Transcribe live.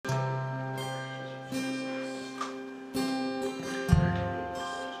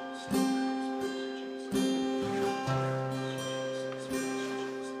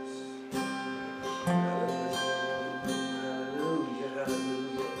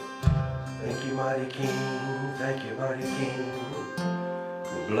mighty King. Thank you, mighty King.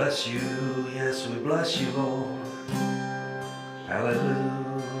 We bless you, yes, we bless you, Lord.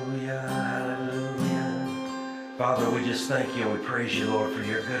 Hallelujah, hallelujah. Father, we just thank you and we praise you, Lord, for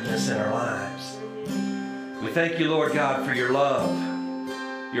your goodness in our lives. We thank you, Lord God, for your love,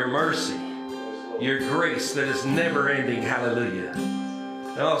 your mercy, your grace that is never ending. Hallelujah.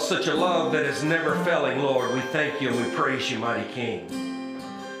 Oh, such a love that is never failing, Lord. We thank you and we praise you, mighty King.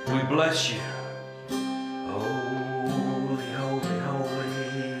 We bless you. Holy, holy, holy.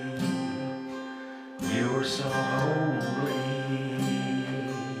 You are so holy.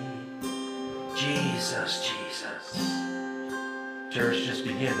 Jesus, Jesus. Church, just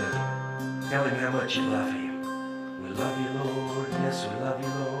begin to tell him how much you love him. We love you, Lord. Yes, we love you,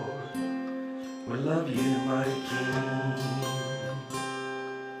 Lord. We love you, mighty King.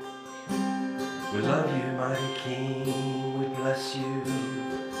 We love you, mighty King. We bless you.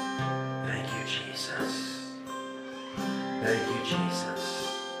 Thank you, Jesus. Thank you, Jesus.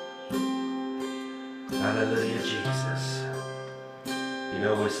 Hallelujah, Jesus. You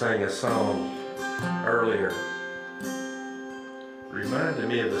know, we sang a song earlier. Reminded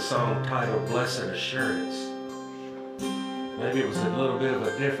me of the song titled Blessed Assurance. Maybe it was a little bit of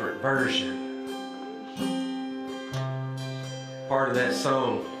a different version. Part of that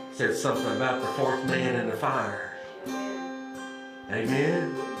song said something about the fourth man in the fire.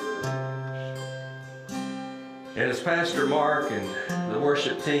 Amen. And as Pastor Mark and the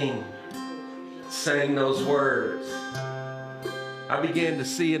worship team sang those words, I began to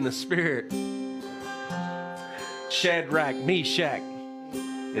see in the spirit Shadrach, Meshach,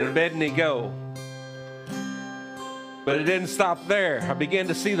 and Abednego. But it didn't stop there. I began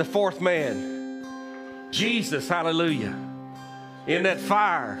to see the fourth man, Jesus, hallelujah, in that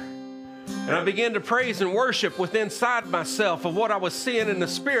fire. And I began to praise and worship within inside myself of what I was seeing in the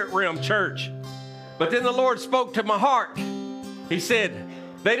spirit realm, church. But then the Lord spoke to my heart. He said,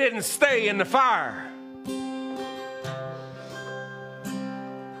 they didn't stay in the fire.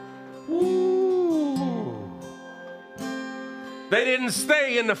 Ooh. They didn't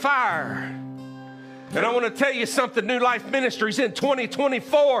stay in the fire. And I want to tell you something, New Life Ministries, in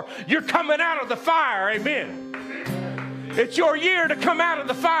 2024, you're coming out of the fire, amen. It's your year to come out of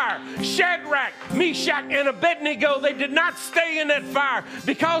the fire. Shadrach, Meshach, and Abednego, they did not stay in that fire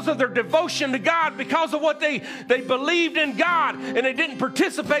because of their devotion to God, because of what they believed in God, and they didn't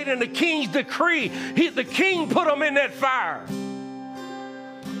participate in the king's decree. The king put them in that fire.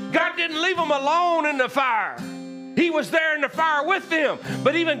 God didn't leave them alone in the fire. He was there in the fire with them.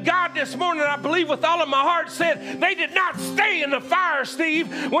 But even God this morning, I believe with all of my heart, said they did not stay in the fire,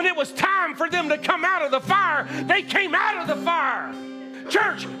 Steve. When it was time for them to come out of the fire, they came out of the fire.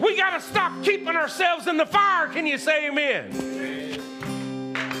 Church, we got to stop keeping ourselves in the fire. Can you say amen?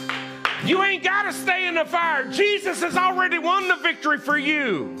 You ain't got to stay in the fire. Jesus has already won the victory for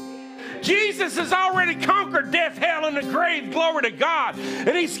you. Jesus has already conquered death, hell, and the grave. Glory to God.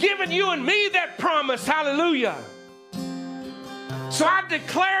 And he's given you and me that promise. Hallelujah. So I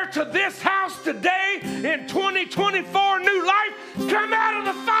declare to this house today in 2024 New Life, come out of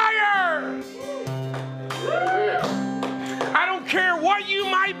the fire. I don't care what you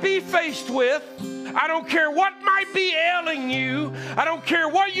might be faced with. I don't care what might be ailing you. I don't care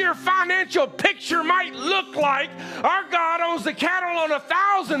what your financial picture might look like. Our God owns the cattle on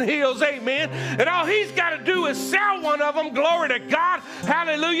 1,000 hills, amen. And all he's got to do is sell one of them. Glory to God.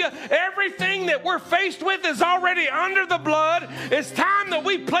 Hallelujah. Everything that we're faced with is already under the blood. It's time that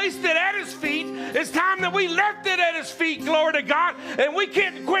we placed it at his feet. It's time that we left it at his feet. Glory to God. And we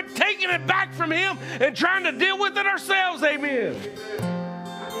can't quit taking it back from him and trying to deal with it ourselves, amen.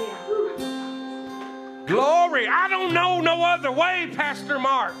 Glory. I don't know no other way, Pastor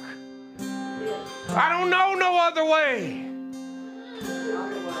Mark. I don't know no other way.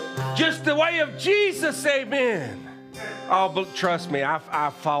 Just the way of Jesus, amen. Oh, but trust me, I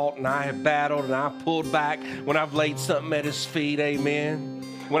fought and I have battled and I pulled back when I've laid something at his feet, amen.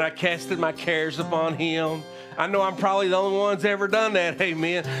 When I casted my cares upon him. I know I'm probably the only one that's ever done that,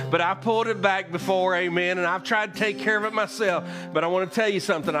 amen. But I pulled it back before, amen, and I've tried to take care of it myself. But I want to tell you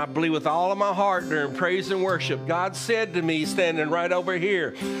something. I believe with all of my heart during praise and worship, God said to me, standing right over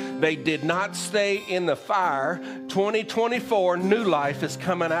here, they did not stay in the fire. 2024, New Life is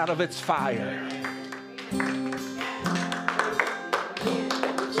coming out of its fire.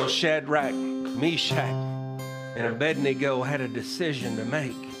 So Shadrach, Meshach, and Abednego had a decision to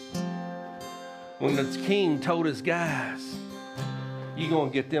make. When the king told his guys, you're going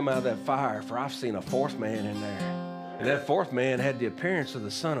to get them out of that fire, for I've seen a fourth man in there. And that fourth man had the appearance of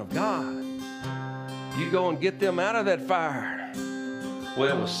the Son of God. You go and get them out of that fire.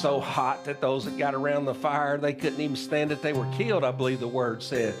 Well, it was so hot that those that got around the fire, they couldn't even stand it. They were killed, I believe the word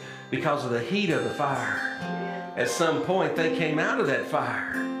said, because of the heat of the fire. At some point, they came out of that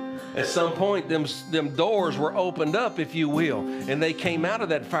fire. At some point, them doors were opened up, if you will, and they came out of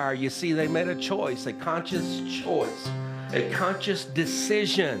that fire. You see, they made a choice, a conscious choice, a conscious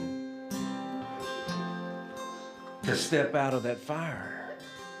decision to step out of that fire.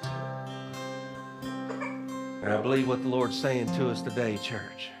 And I believe what the Lord's saying to us today,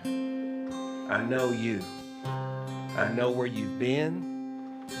 church. I know you. I know where you've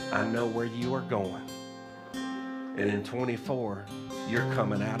been. I know where you are going. And in 24, you're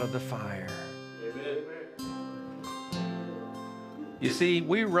coming out of the fire. You see,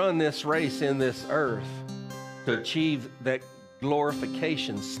 we run this race in this earth to achieve that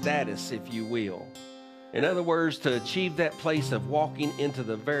glorification status, if you will. In other words, to achieve that place of walking into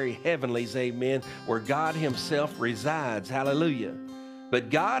the very heavenlies, amen, where God himself resides, hallelujah. But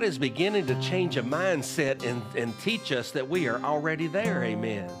God is beginning to change a mindset and teach us that we are already there,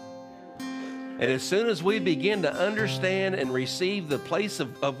 amen. And as soon as we begin to understand and receive the place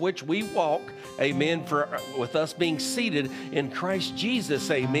of which we walk, amen, with us being seated in Christ Jesus,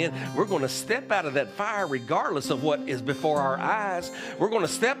 amen, we're going to step out of that fire regardless of what is before our eyes. We're going to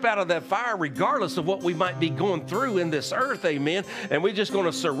step out of that fire regardless of what we might be going through in this earth, amen. And we're just going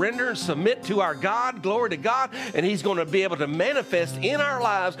to surrender and submit to our God, glory to God, and he's going to be able to manifest in our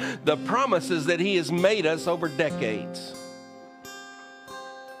lives the promises that he has made us over decades.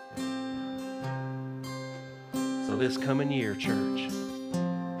 So this coming year, church,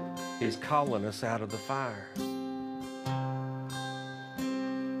 is calling us out of the fire.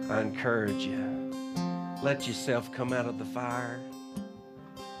 I encourage you, let yourself come out of the fire.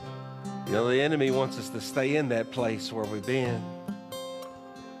 You know, the enemy wants us to stay in that place where we've been.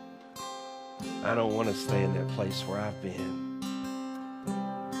 I don't want to stay in that place where I've been.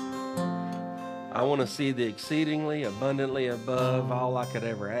 I want to see the exceedingly abundantly above all I could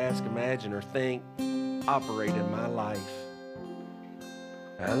ever ask, imagine, or think operate in my life.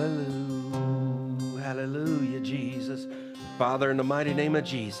 Hallelujah, hallelujah, Jesus. Father, in the mighty name of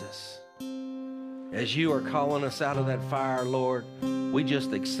Jesus, as you are calling us out of that fire, Lord, we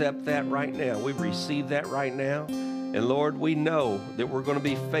just accept that right now. We receive that right now. And Lord, we know that we're going to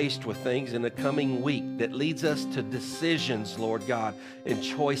be faced with things in the coming week that leads us to decisions, Lord God, and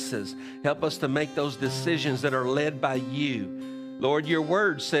choices. Help us to make those decisions that are led by you. Lord, your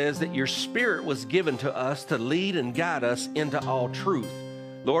word says that your spirit was given to us to lead and guide us into all truth.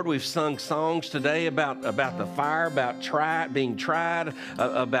 Lord, we've sung songs today about the fire, about being tried,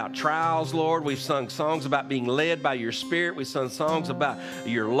 about trials, Lord. We've sung songs about being led by your spirit. We've sung songs about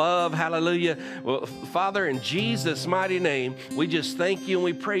your love. Hallelujah. Well, Father, in Jesus' mighty name, we just thank you and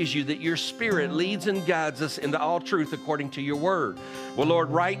we praise you that your spirit leads and guides us into all truth according to your word. Well, Lord,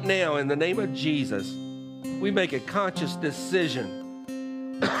 right now, in the name of Jesus, we make a conscious decision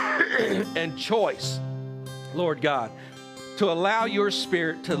and choice, Lord God, to allow your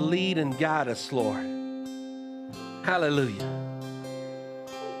spirit to lead and guide us, Lord. Hallelujah.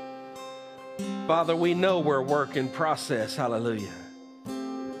 Father, we know we're a work in process. Hallelujah.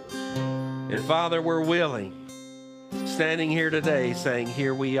 And Father, we're willing, standing here today saying,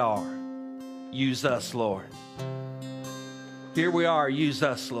 here we are. Use us, Lord. Here we are. Use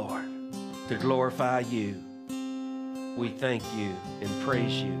us, Lord, to glorify you. We thank you and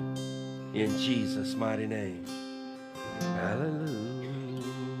praise you in Jesus' mighty name. Hallelujah,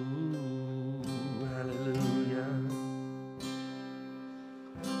 hallelujah.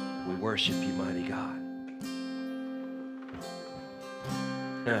 We worship you, mighty God.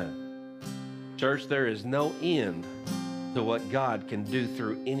 Church, there is no end to what God can do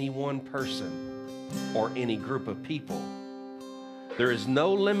through any one person or any group of people. There is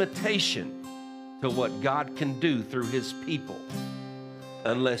no limitation to what God can do through his people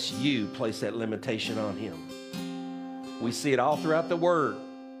unless you place that limitation on him. We see it all throughout the word.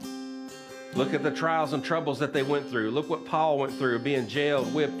 Look at the trials and troubles that they went through. Look what Paul went through, being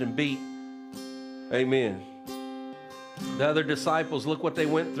jailed, whipped, and beat. Amen. The other disciples, look what they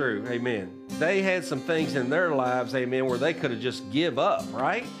went through. Amen. They had some things in their lives, amen, where they could have just give up,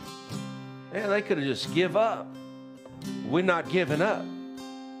 right? Yeah, they could have just give up. We're not giving up.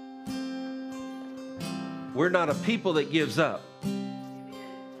 We're not a people that gives up.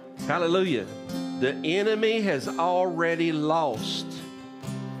 Hallelujah. The enemy has already lost.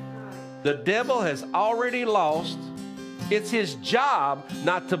 The devil has already lost. It's his job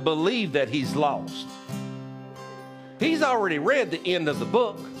not to believe that he's lost. He's already read the end of the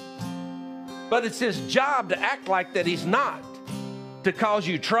book, but it's his job to act like that he's not, to cause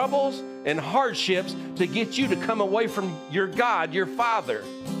you troubles and hardships to get you to come away from your God, your Father.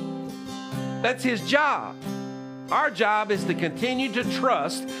 That's his job. Our job is to continue to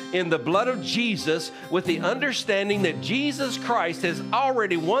trust in the blood of Jesus with the understanding that Jesus Christ has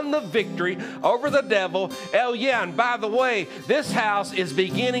already won the victory over the devil. Oh yeah, and by the way, this house is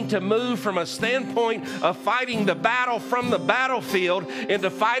beginning to move from a standpoint of fighting the battle from the battlefield into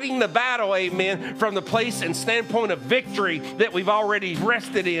fighting the battle, amen, from the place and standpoint of victory that we've already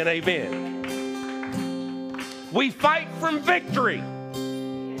rested in, amen. We fight from victory.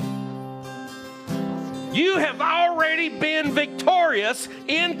 You have already been victorious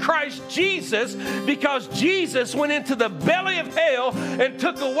in Christ Jesus because Jesus went into the belly of hell and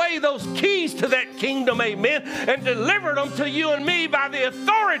took away those keys to that kingdom, amen, and delivered them to you and me by the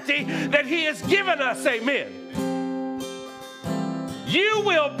authority that he has given us, amen. You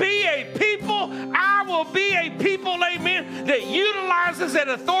will be a people, I will be a people, amen, that utilizes that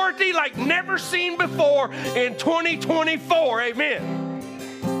authority like never seen before in 2024, amen.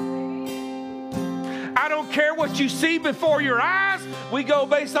 I don't care what you see before your eyes. We go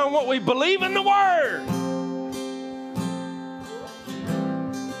based on what we believe in the Word.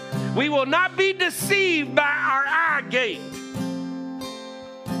 We will not be deceived by our eye gate.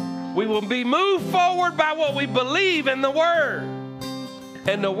 We will be moved forward by what we believe in the Word.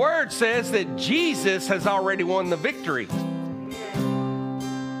 And the Word says that Jesus has already won the victory.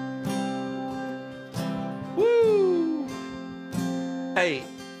 Woo! Hey,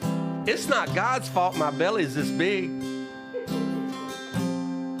 it's not God's fault my belly's this big.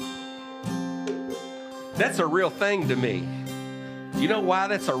 That's a real thing to me. You know why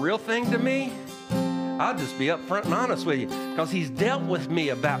that's a real thing to me? I'll just be upfront and honest with you. Because he's dealt with me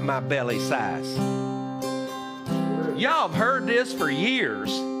about my belly size. Y'all have heard this for years.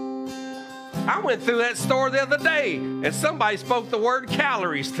 I went through that store the other day and somebody spoke the word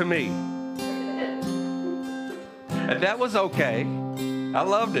calories to me. And that was okay. I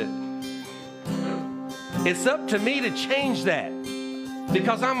loved it. It's up to me to change that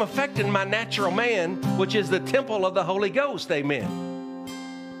because I'm affecting my natural man, which is the temple of the Holy Ghost. Amen.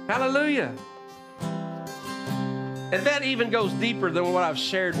 Hallelujah. And that even goes deeper than what I've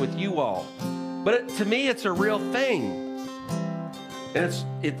shared with you all. But to me, it's a real thing. And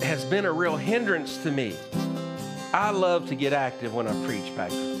it has been a real hindrance to me. I love to get active when I preach,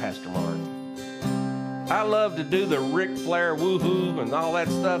 Pastor Mark. I love to do the Ric Flair woohoo and all that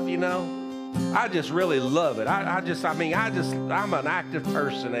stuff, you know. I just really love it. I'm an active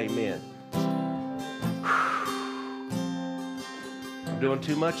person, amen. I'm doing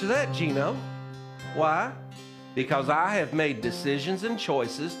too much of that, Gino. Why? Because I have made decisions and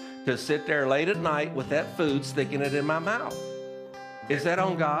choices to sit there late at night with that food, sticking it in my mouth. Is that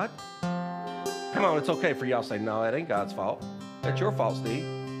on God? Come on, it's okay for y'all to say, no, that ain't God's fault. That's your fault, Steve.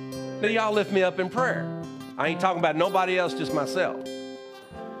 Then y'all lift me up in prayer. I ain't talking about nobody else, just myself.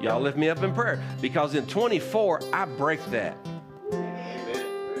 Y'all lift me up in prayer. Because in 24, I break that.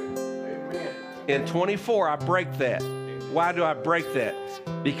 Amen. In 24, I break that. Why do I break that?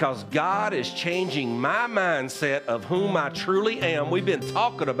 Because God is changing my mindset of whom I truly am. We've been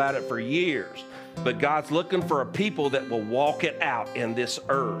talking about it for years. But God's looking for a people that will walk it out in this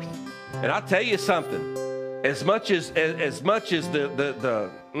earth. And I'll tell you something. As much as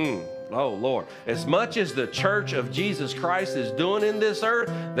oh, Lord. As much as the Church of Jesus Christ is doing in this earth,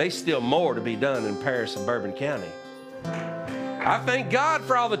 there's still more to be done in Paris and Bourbon County. I thank God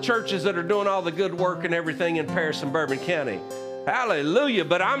for all the churches that are doing all the good work and everything in Paris and Bourbon County. Hallelujah.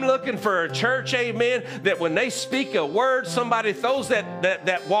 But I'm looking for a church, amen, that when they speak a word, somebody throws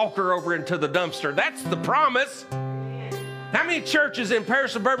that walker over into the dumpster. That's the promise. How many churches in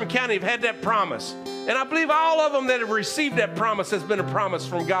Paris and Bourbon County have had that promise? And I believe all of them that have received that promise has been a promise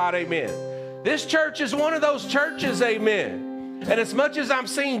from God, amen. This church is one of those churches, amen. And as much as I'm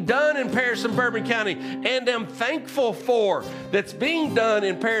seeing done in Paris and Bourbon County, and am thankful for that's being done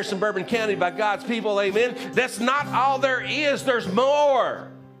in Paris and Bourbon County by God's people, amen, that's not all there is. There's more.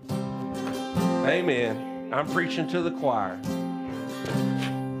 Amen. I'm preaching to the choir.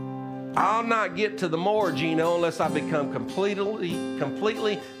 I'll not get to the more, Gino, unless I become completely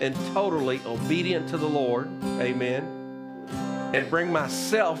and totally obedient to the Lord. Amen. And bring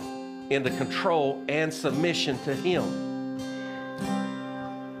myself into control and submission to Him.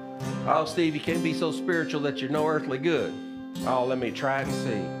 Oh, Steve, you can't be so spiritual that you're no earthly good. Oh, let me try it and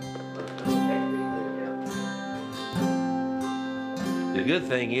see. The good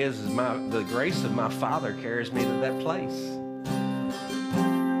thing is the grace of my Father carries me to that place.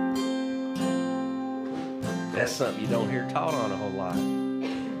 That's something you don't hear taught on a whole lot.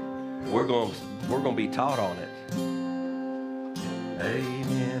 We're going to be taught on it.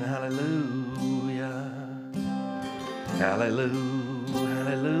 Amen. hallelujah. Hallelujah,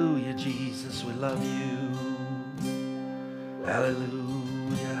 hallelujah, Jesus, we love you.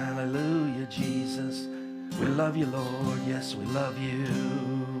 Hallelujah, hallelujah, Jesus, we love you, Lord. Yes, we love you.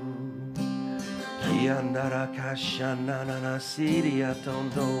 Kiandara kashanana siria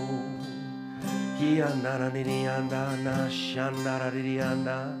tondo. Kiandara ninianda na shandara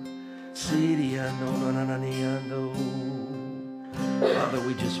rianda. Siria no nananiando. Father,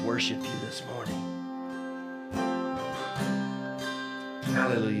 we just worship you this morning.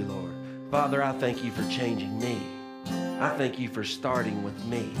 Hallelujah, Lord. Father, I thank you for changing me. I thank you for starting with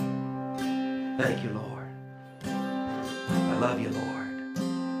me. Thank you, Lord. I love you, Lord.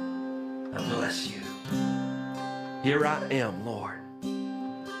 I bless you. Here I am, Lord.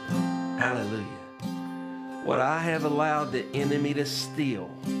 Hallelujah. What I have allowed the enemy to steal,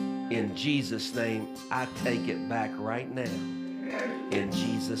 in Jesus' name, I take it back right now. In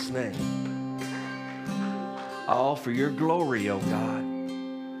Jesus' name. All for your glory, oh God.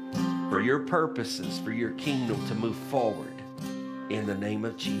 For your purposes, for your kingdom to move forward in the name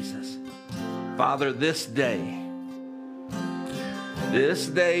of Jesus. Father, this day,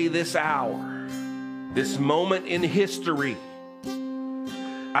 this hour, this moment in history,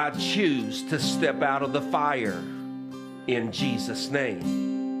 I choose to step out of the fire in Jesus'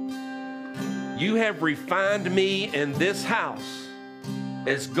 name. You have refined me in this house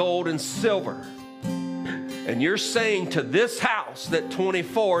as gold and silver. And you're saying to this house that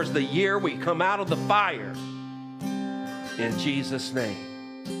 24 is the year we come out of the fire. In Jesus' name.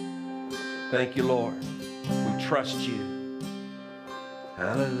 Thank you, Lord. We trust you.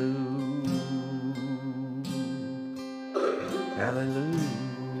 Hallelujah.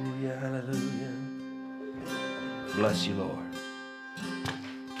 Hallelujah. Hallelujah. Bless you, Lord.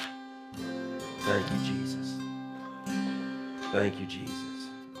 Thank you, Jesus. Thank you, Jesus.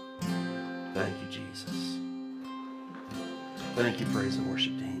 Thank you, Jesus. Thank you, praise and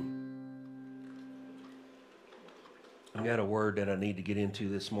worship team. I got a word that I need to get into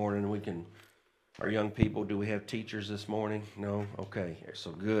this morning. Our young people, do we have teachers this morning? No? Okay,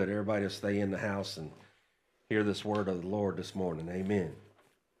 so good. Everybody will stay in the house and hear this word of the Lord this morning. Amen.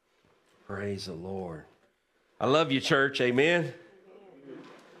 Praise the Lord. I love you, church. Amen.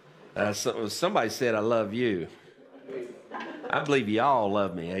 Somebody said I love you. I believe you all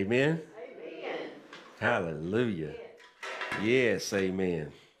love me. Amen. Hallelujah. Yes,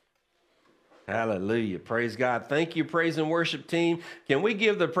 amen. Hallelujah. Praise God. Thank you, praise and worship team. Can we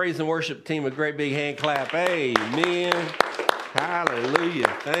give the praise and worship team a great big hand clap? Amen.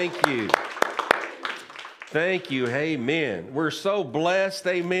 Hallelujah. Thank you. Thank you. Amen. We're so blessed,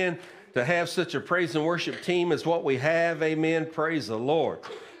 amen, to have such a praise and worship team as what we have. Amen. Praise the Lord.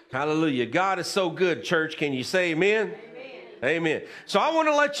 Hallelujah. God is so good, church. Can you say amen? Amen. So I want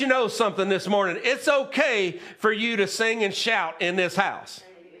to let you know something this morning. It's okay for you to sing and shout in this house.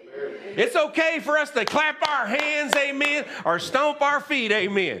 It's okay for us to clap our hands, amen, or stomp our feet,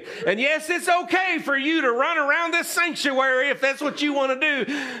 amen. And yes, it's okay for you to run around this sanctuary if that's what you want to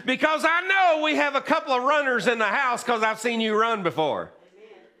do, because I know we have a couple of runners in the house because I've seen you run before.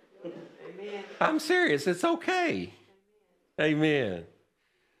 Amen. I'm serious. It's okay. Amen.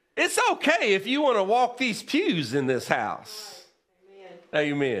 It's okay if you want to walk these pews in this house.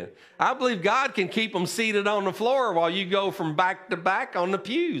 Amen. I believe God can keep them seated on the floor while you go from back to back on the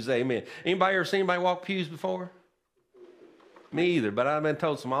pews. Amen. Anybody ever seen anybody walk pews before? Me either, but I've been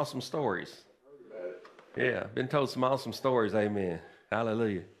told some awesome stories. Yeah, been told some awesome stories. Amen.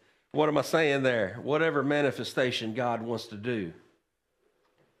 Hallelujah. What am I saying there? Whatever manifestation God wants to do,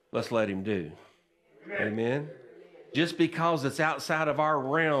 let's let him do. Amen. Just because it's outside of our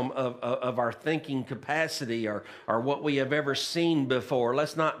realm of our thinking capacity or what we have ever seen before,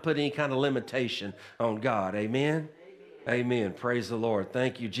 let's not put any kind of limitation on God. Amen? Amen. Praise the Lord.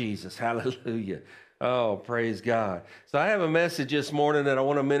 Thank you, Jesus. Hallelujah. Oh, praise God. So I have a message this morning that I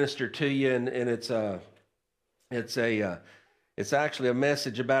want to minister to you, and it's actually a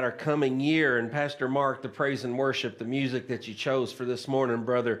message about our coming year. And Pastor Mark, the praise and worship, the music that you chose for this morning,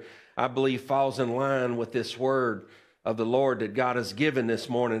 brother, I believe falls in line with this word of the Lord that God has given this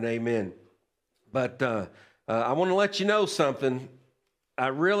morning. Amen. But I want to let you know something. I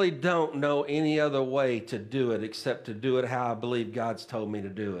really don't know any other way to do it except to do it how I believe God's told me to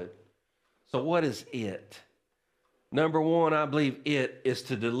do it. So what is it? Number one, I believe it is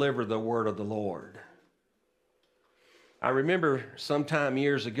to deliver the word of the Lord. I remember sometime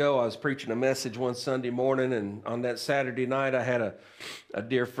years ago, I was preaching a message one Sunday morning, and on that Saturday night, I had a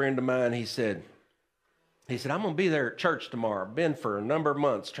dear friend of mine. He said, I'm going to be there at church tomorrow. I've been for a number of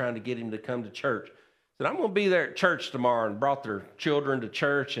months trying to get him to come to church. said, I'm going to be there at church tomorrow, and brought their children to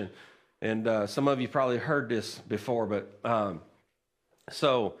church. And some of you probably heard this before, but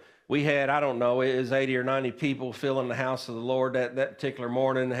so we had, I don't know, it was 80 or 90 people filling the house of the Lord that particular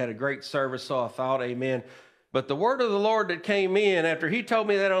morning. They had a great service, so I thought, amen. But the word of the Lord that came in, after he told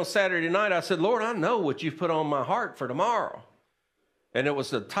me that on Saturday night, I said, Lord, I know what you've put on my heart for tomorrow. And it was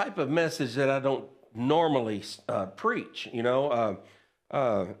the type of message that I don't normally preach, you know.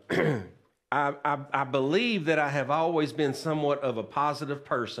 I believe that I have always been somewhat of a positive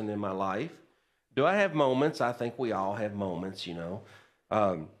person in my life. Do I have moments? I think we all have moments, you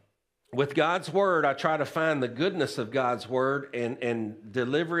know. With God's word, I try to find the goodness of God's word and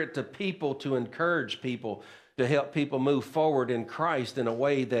deliver it to people, to encourage people, to help people move forward in Christ in a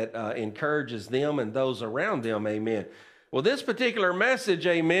way that encourages them and those around them, amen. Well, this particular message,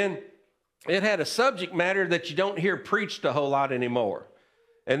 amen, it had a subject matter that you don't hear preached a whole lot anymore.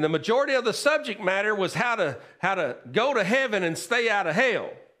 And the majority of the subject matter was how to go to heaven and stay out of hell.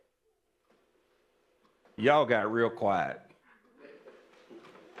 Y'all got real quiet.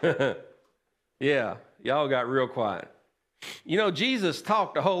 Yeah, y'all got real quiet. You know, Jesus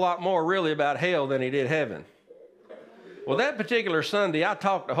talked a whole lot more really about hell than he did heaven. Well, that particular Sunday, I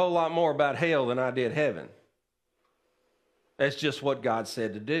talked a whole lot more about hell than I did heaven. That's just what God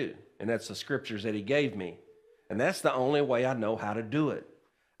said to do. And that's the scriptures that he gave me. And that's the only way I know how to do it.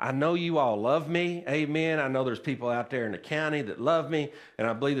 I know you all love me, amen. I know there's people out there in the county that love me, and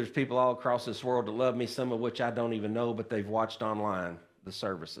I believe there's people all across this world that love me, some of which I don't even know, but they've watched online the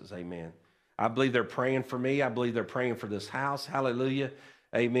services, amen. I believe they're praying for me. I believe they're praying for this house, hallelujah,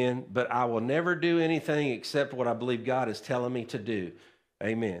 amen. But I will never do anything except what I believe God is telling me to do,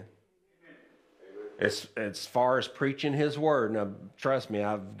 amen. As far as preaching his word, now trust me,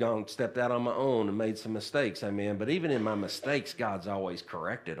 I've stepped out on my own and made some mistakes, amen. But even in my mistakes, God's always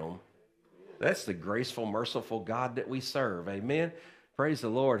corrected them. That's the graceful, merciful God that we serve, amen. Praise the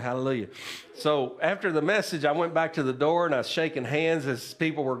Lord, hallelujah. So after the message, I went back to the door and I was shaking hands as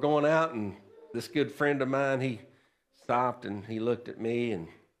people were going out, and this good friend of mine, he stopped and he looked at me and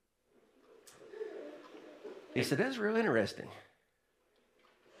he said, that's real interesting.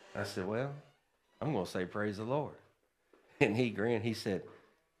 I said, well, I'm going to say praise the Lord. And he grinned. He said,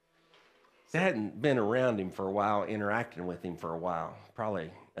 I hadn't been around him for a while, interacting with him for a while,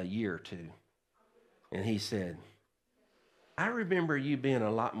 probably a year or two. And he said, I remember you being a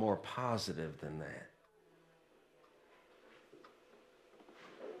lot more positive than that.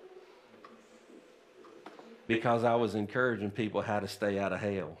 Because I was encouraging people how to stay out of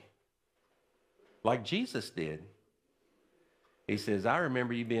hell. Like Jesus did. He says, I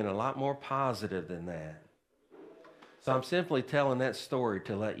remember you being a lot more positive than that. So I'm simply telling that story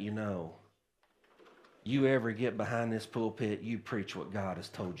to let you know, you ever get behind this pulpit, you preach what God has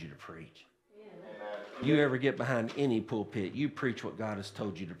told you to preach. You ever get behind any pulpit, you preach what God has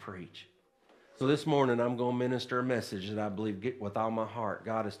told you to preach. So this morning, I'm going to minister a message that I believe with all my heart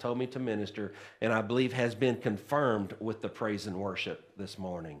God has told me to minister, and I believe has been confirmed with the praise and worship this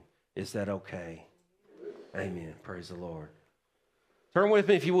morning. Is that okay? Amen. Praise the Lord. Turn with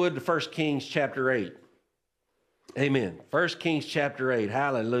me, if you would, to 1 Kings chapter 8. Amen. 1 Kings chapter 8.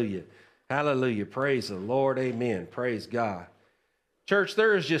 Hallelujah. Hallelujah. Praise the Lord. Amen. Praise God. Church,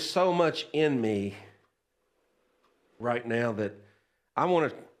 there is just so much in me right now that I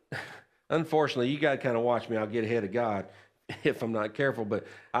want to, unfortunately, you got to kind of watch me. I'll get ahead of God if I'm not careful. But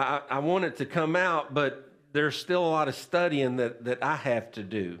I want it to come out, but there's still a lot of studying that I have to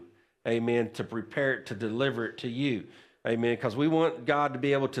do. Amen. To prepare it, to deliver it to you. Amen. Because we want God to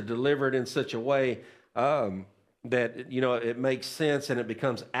be able to deliver it in such a way that, you know, it makes sense and it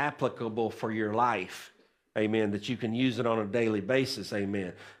becomes applicable for your life. Amen. That you can use it on a daily basis.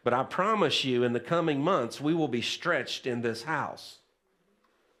 Amen. But I promise you, in the coming months, we will be stretched in this house.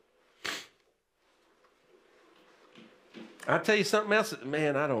 I'll tell you something else.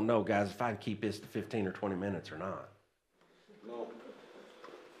 Man, I don't know, guys, if I can keep this to 15 or 20 minutes or not.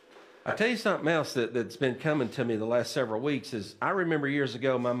 I'll tell you something else that's been coming to me the last several weeks is I remember years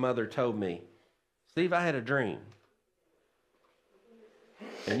ago my mother told me, Steve, I had a dream.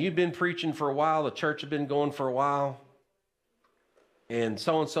 And you'd been preaching for a while, the church had been going for a while, and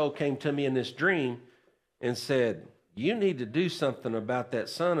so-and-so came to me in this dream and said, you need to do something about that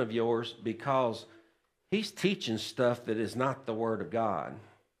son of yours because he's teaching stuff that is not the Word of God.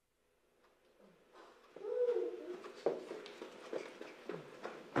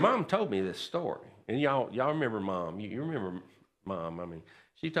 Mom told me this story, and y'all remember Mom. You remember Mom. I mean,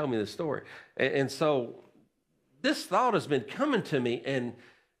 she told me this story. And so this thought has been coming to me, and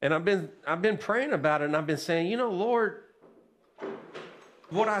I've been praying about it, and I've been saying, you know, Lord,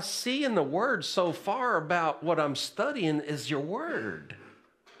 what I see in the Word so far about what I'm studying is your Word.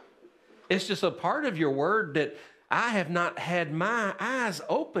 It's just a part of your Word that I have not had my eyes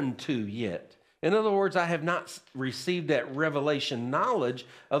open to yet. In other words, I have not received that revelation knowledge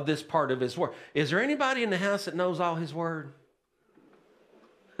of this part of His Word. Is there anybody in the house that knows all His Word?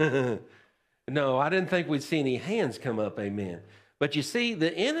 No, I didn't think we'd see any hands come up, amen. But you see,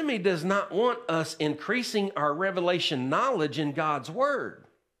 the enemy does not want us increasing our revelation knowledge in God's Word.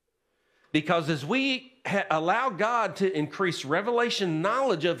 Because as we allow God to increase revelation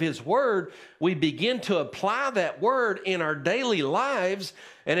knowledge of His Word, we begin to apply that Word in our daily lives.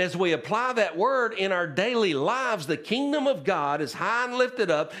 And as we apply that Word in our daily lives, the kingdom of God is high and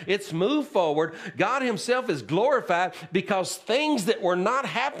lifted up. It's moved forward. God Himself is glorified because things that were not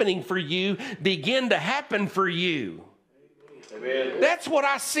happening for you begin to happen for you. Amen. That's what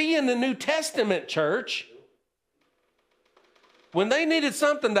I see in the New Testament, church. When they needed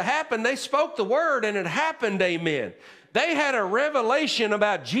something to happen, they spoke the word and it happened, amen. They had a revelation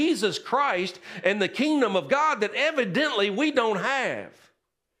about Jesus Christ and the kingdom of God that evidently we don't have.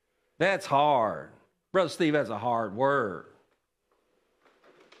 That's hard. Brother Steve, that's a hard word.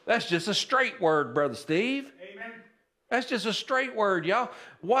 That's just a straight word, Brother Steve. Amen. That's just a straight word, y'all.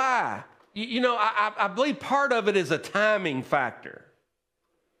 Why? You know, I believe part of it is a timing factor.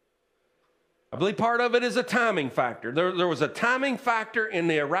 I believe part of it is a timing factor. There was a timing factor in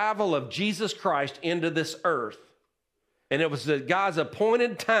the arrival of Jesus Christ into this earth. And it was God's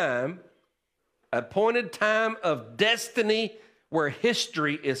appointed time of destiny where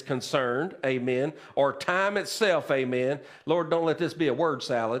history is concerned, amen, or time itself, amen. Lord, don't let this be a word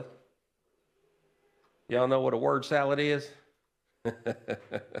salad. Y'all know what a word salad is?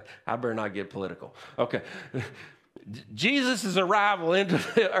 I better not get political. Okay. Jesus' arrival into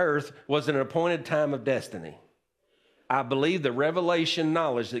the earth was an appointed time of destiny. I believe the revelation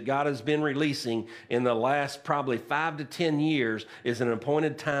knowledge that God has been releasing in the last probably 5 to 10 years is an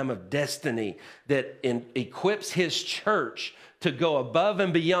appointed time of destiny that equips His church to go above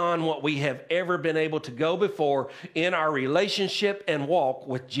and beyond what we have ever been able to go before in our relationship and walk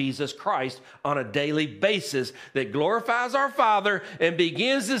with Jesus Christ on a daily basis that glorifies our Father and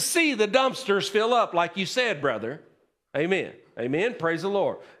begins to see the dumpsters fill up, like you said, brother. Amen. Amen. Praise the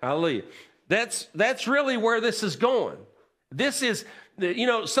Lord. Hallelujah. That's really where this is going. This is, you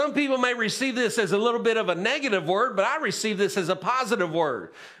know, some people may receive this as a little bit of a negative word, but I receive this as a positive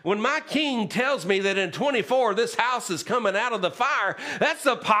word. When my King tells me that in 24, this house is coming out of the fire, that's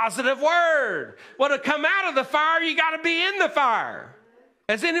a positive word. Well, to come out of the fire, you got to be in the fire.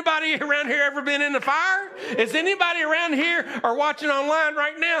 Has anybody around here ever been in the fire? Is anybody around here or watching online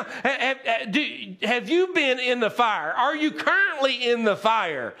right now? Have you been in the fire? Are you currently in the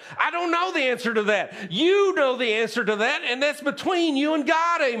fire? I don't know the answer to that. You know the answer to that, and that's between you and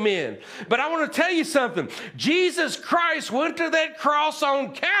God, amen. But I want to tell you something. Jesus Christ went to that cross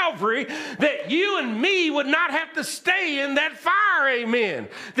on Calvary that you and me would not have to stay in that fire, amen.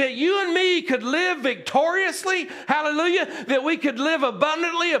 That you and me could live victoriously, hallelujah, that we could live abundantly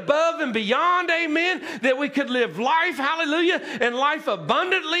above and beyond, amen, that we could live life, hallelujah, and life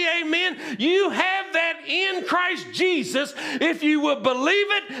abundantly, amen. You have that in Christ Jesus if you will believe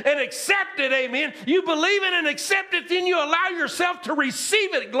it and accept it, amen. You believe it and accept it, then you allow yourself to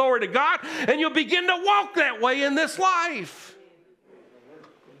receive it, glory to God, and you'll begin to walk that way in this life.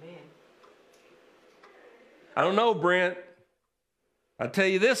 Amen. I don't know, Brent. I'll tell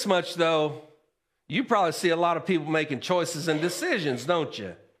you this much, though. You probably see a lot of people making choices and decisions, don't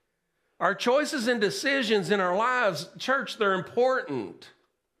you? Our choices and decisions in our lives, church, they're important.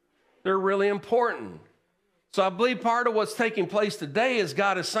 They're really important. So I believe part of what's taking place today is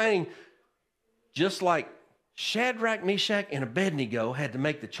God is saying, just like Shadrach, Meshach, and Abednego had to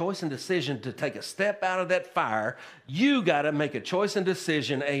make the choice and decision to take a step out of that fire, you got to make a choice and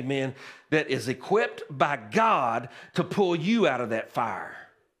decision, amen, that is equipped by God to pull you out of that fire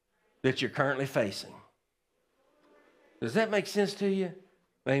that you're currently facing. Does that make sense to you?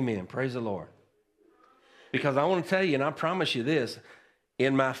 Amen. Praise the Lord. Because I want to tell you, and I promise you this,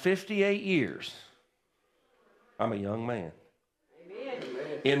 in my 58 years, I'm a young man. Amen.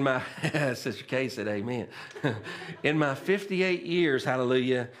 In my, Sister Kay said amen. In my 58 years,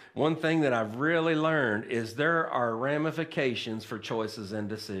 hallelujah, one thing that I've really learned is there are ramifications for choices and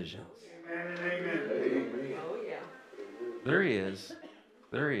decisions. Amen. Amen. Oh, yeah. There is.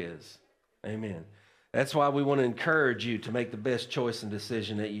 There is. Amen. That's why we want to encourage you to make the best choice and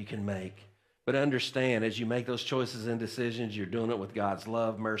decision that you can make. But understand, as you make those choices and decisions, you're doing it with God's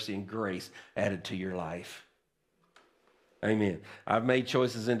love, mercy, and grace added to your life. Amen. I've made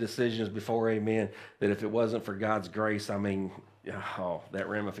choices and decisions before, amen, that if it wasn't for God's grace, I mean, oh, that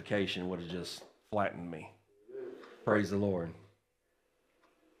ramification would have just flattened me. Praise the Lord.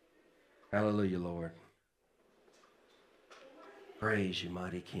 Hallelujah, Lord. Praise you,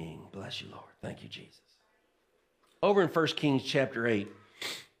 mighty King. Bless you, Lord. Thank you, Jesus. Over in 1 Kings chapter 8,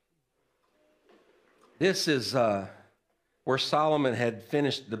 this is where Solomon had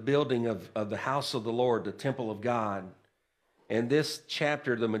finished the building of the house of the Lord, the temple of God. And this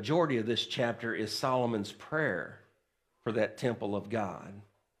chapter, the majority of this chapter, is Solomon's prayer for that temple of God.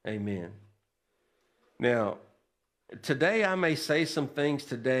 Amen. Now, today I may say some things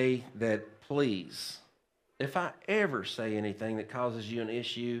today that, please, if I ever say anything that causes you an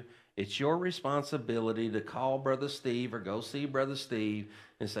issue, it's your responsibility to call Brother Steve or go see Brother Steve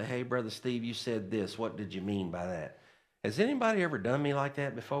and say, hey, Brother Steve, you said this. What did you mean by that? Has anybody ever done me like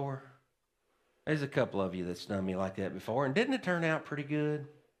that before? There's a couple of you that's done me like that before. And didn't it turn out pretty good?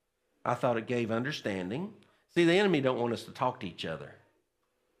 I thought it gave understanding. See, the enemy don't want us to talk to each other.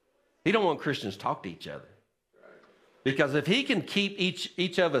 He don't want Christians to talk to each other. Because if he can keep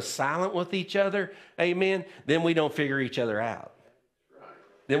each of us silent with each other, amen, then we don't figure each other out.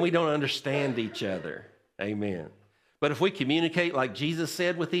 Then we don't understand each other. Amen. But if we communicate like Jesus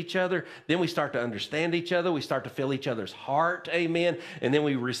said with each other, then we start to understand each other. We start to feel each other's heart. Amen. And then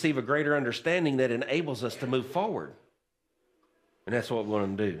we receive a greater understanding that enables us to move forward. And that's what we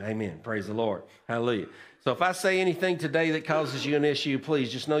want to do. Amen. Praise the Lord. Hallelujah. So if I say anything today that causes you an issue,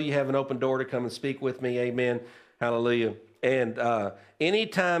 please just know you have an open door to come and speak with me. Amen. Hallelujah. And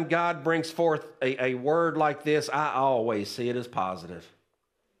anytime God brings forth a word like this, I always see it as positive.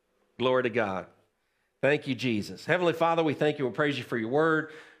 Glory to God. Thank you, Jesus. Heavenly Father, we thank you and praise you for your word.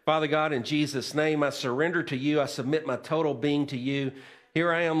 Father God, in Jesus' name, I surrender to you. I submit my total being to you.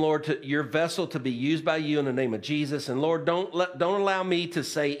 Here I am, Lord, your vessel to be used by you in the name of Jesus. And Lord, don't allow me to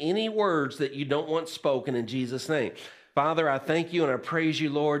say any words that you don't want spoken in Jesus' name. Father, I thank you and I praise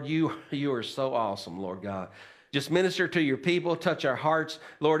you, Lord. You are so awesome, Lord God. Just minister to your people, touch our hearts,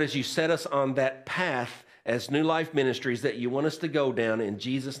 Lord, as you set us on that path as New Life Ministries that you want us to go down. In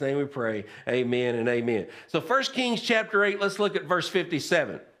Jesus' name we pray, amen and amen. So 1 Kings chapter 8, let's look at verse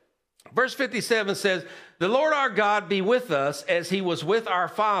 57. Verse 57 says, the Lord our God be with us as he was with our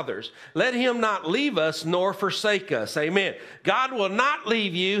fathers. Let him not leave us nor forsake us. Amen. God will not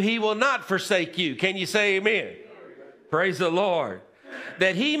leave you. He will not forsake you. Can you say amen? Praise the Lord.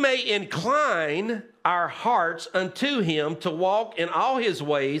 That he may incline our hearts unto him to walk in all his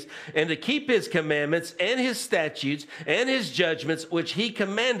ways and to keep his commandments and his statutes and his judgments, which he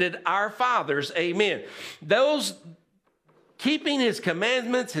commanded our fathers. Amen. Those keeping his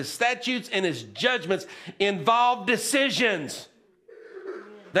commandments, his statutes, and his judgments involve decisions.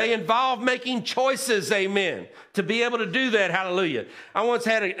 They involve making choices, amen, to be able to do that, hallelujah. I once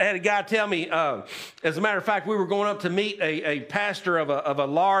had a guy tell me, as a matter of fact, we were going up to meet a pastor of a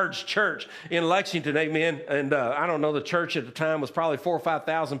large church in Lexington, amen, and I don't know, the church at the time was probably 4,000 or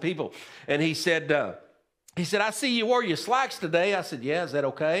 5,000 people, and he said, I see you wore your slacks today. I said, yeah, is that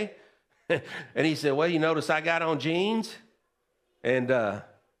okay? And he said, well, you notice I got on jeans? And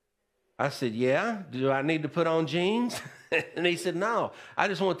I said, yeah, do I need to put on jeans? And he said, no, I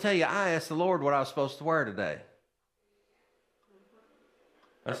just want to tell you, I asked the Lord what I was supposed to wear today.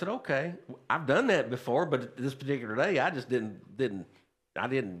 I said, okay, I've done that before, but this particular day, I just didn't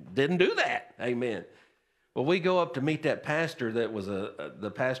do that. Amen. Well, we go up to meet that pastor that was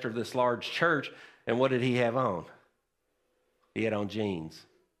the pastor of this large church, and what did he have on? He had on jeans.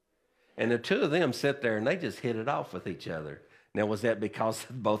 And the two of them sit there, and they just hit it off with each other. Now, was that because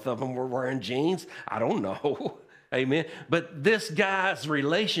both of them were wearing jeans? I don't know. Amen. But this guy's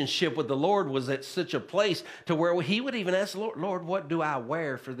relationship with the Lord was at such a place to where he would even ask the Lord, Lord, what do I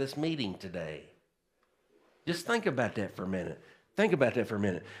wear for this meeting today? Just think about that for a minute. Think about that for a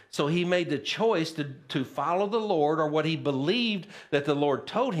minute. So he made the choice to follow the Lord, or what he believed that the Lord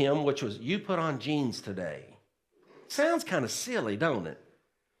told him, which was, you put on jeans today. Sounds kind of silly, don't it?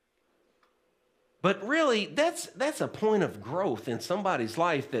 But really, that's a point of growth in somebody's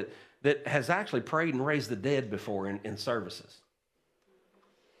life that has actually prayed and raised the dead before in services.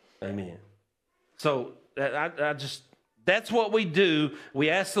 Amen. So that's what we do. We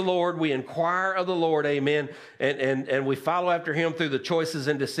ask the Lord, we inquire of the Lord, amen, and we follow after him through the choices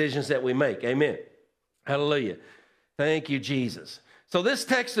and decisions that we make. Amen. Hallelujah. Thank you, Jesus. So this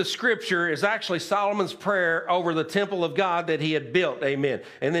text of Scripture is actually Solomon's prayer over the temple of God that he had built. Amen.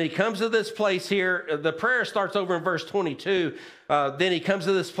 And then he comes to this place here. The prayer starts over in verse 22. Then he comes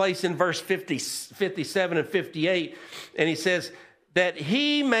to this place in verse 57 and 58. And he says, that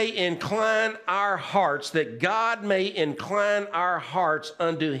he may incline our hearts, that God may incline our hearts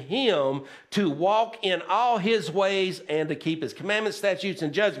unto him to walk in all his ways and to keep his commandments, statutes,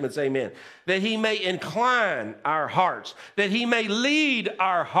 and judgments. Amen. That he may incline our hearts, that he may lead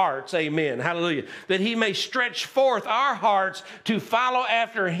our hearts. Amen. Hallelujah. That he may stretch forth our hearts to follow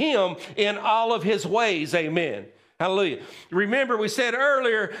after him in all of his ways. Amen. Hallelujah. Remember, we said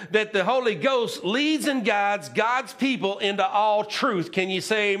earlier that the Holy Ghost leads and guides God's people into all truth. Can you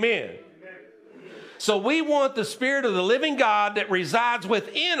say amen? So we want the Spirit of the living God that resides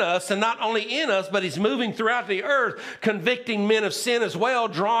within us, and not only in us, but he's moving throughout the earth, convicting men of sin as well,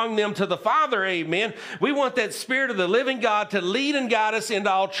 drawing them to the Father. Amen. We want that Spirit of the living God to lead and guide us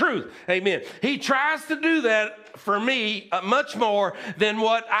into all truth. Amen. He tries to do that for me much more than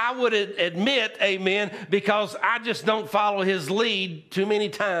what I would admit, amen, because I just don't follow his lead too many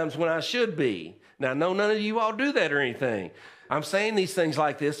times when I should be. Now, I know none of you all do that or anything. I'm saying these things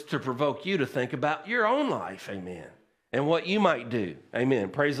like this to provoke you to think about your own life, amen, and what you might do. Amen.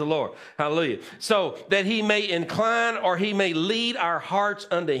 Praise the Lord. Hallelujah. So that he may incline or he may lead our hearts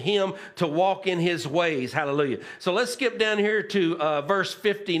unto him to walk in his ways. Hallelujah. So let's skip down here to verse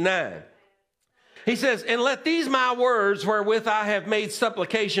 59. He says, and let these my words wherewith I have made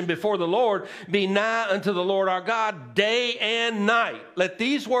supplication before the Lord be nigh unto the Lord our God day and night. Let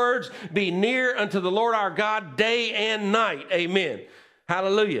these words be near unto the Lord our God day and night. Amen.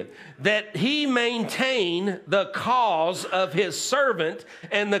 Hallelujah. That he maintain the cause of his servant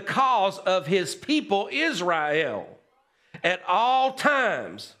and the cause of his people Israel at all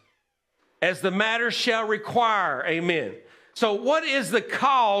times as the matter shall require. Amen. So what is the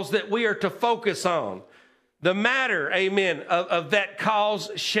cause that we are to focus on? The matter, amen, of that cause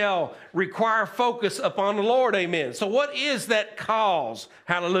shall require focus upon the Lord, amen. So what is that cause?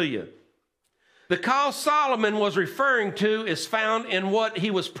 Hallelujah. The cause Solomon was referring to is found in what he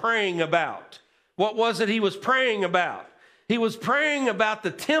was praying about. What was it he was praying about? He was praying about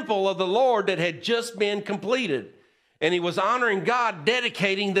the temple of the Lord that had just been completed. And he was honoring God,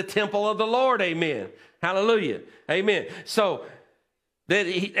 dedicating the temple of the Lord, amen. Hallelujah. Amen. So that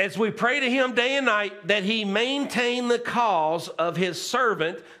as we pray to him day and night, that he maintain the cause of his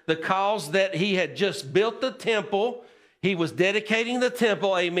servant, the cause that he had just built the temple. He was dedicating the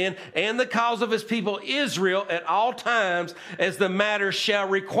temple, amen, and the cause of his people Israel at all times as the matter shall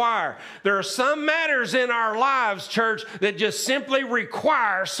require. There are some matters in our lives, church, that just simply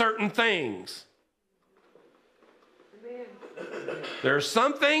require certain things. There are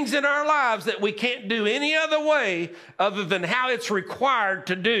some things in our lives that we can't do any other way other than how it's required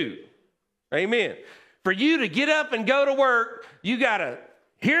to do. Amen. For you to get up and go to work, you got to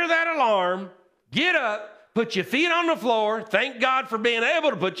hear that alarm, get up, put your feet on the floor. Thank God for being able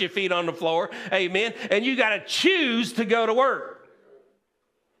to put your feet on the floor. Amen. And you got to choose to go to work.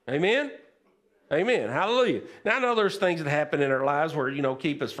 Amen. Amen. Hallelujah. Now, I know there's things that happen in our lives where,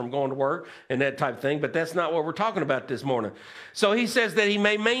 keep us from going to work and that type of thing, but that's not what we're talking about this morning. So he says that he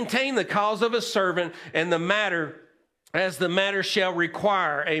may maintain the cause of his servant and the matter as the matter shall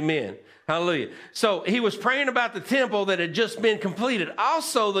require. Amen. Hallelujah. So he was praying about the temple that had just been completed.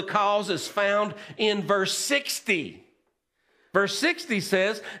 Also, the cause is found in verse 60. Verse 60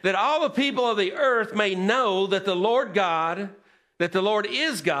 says that all the people of the earth may know that the Lord God, that the Lord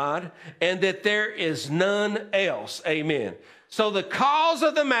is God, and that there is none else. Amen. So the cause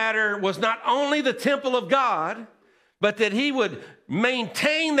of the matter was not only the temple of God, but that he would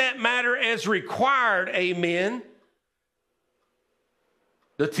maintain that matter as required. Amen.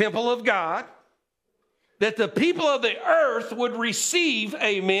 The temple of God, that the people of the earth would receive,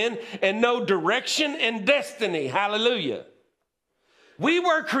 amen, and know direction and destiny. Hallelujah. We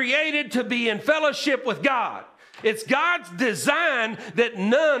were created to be in fellowship with God. It's God's design that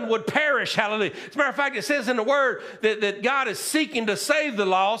none would perish. Hallelujah. As a matter of fact, it says in the word that God is seeking to save the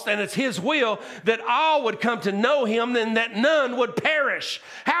lost, and it's his will that all would come to know him and that none would perish.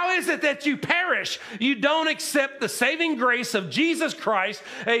 How is it that you perish? You don't accept the saving grace of Jesus Christ,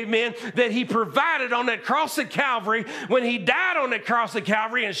 amen, that he provided on that cross at Calvary. When he died on that cross at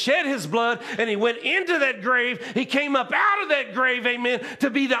Calvary and shed his blood and he went into that grave, he came up out of that grave, amen,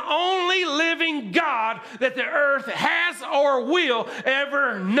 to be the only living God that the earth has or will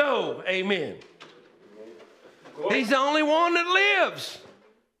ever know. Amen. He's the only one that lives.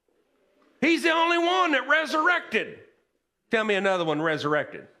 He's the only one that resurrected. Tell me another one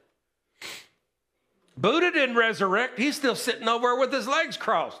resurrected. Buddha didn't resurrect. He's still sitting over with his legs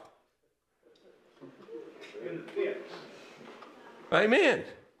crossed. Amen.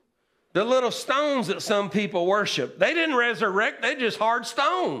 The little stones that some people worship, they didn't resurrect. They just hard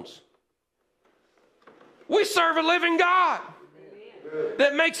stones. We serve a living God.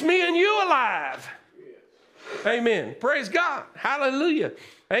 that makes me and you alive. Amen. Praise God. Hallelujah.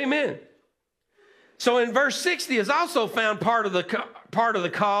 Amen. So in verse 60 is also found part of the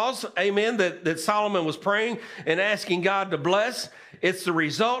cause, amen, that Solomon was praying and asking God to bless. It's the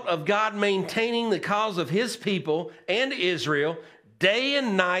result of God maintaining the cause of his people and Israel day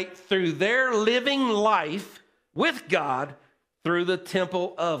and night through their living life with God through the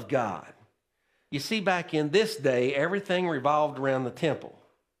temple of God. You see, back in this day, everything revolved around the temple.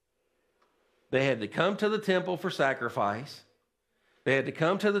 They had to come to the temple for sacrifice. They had to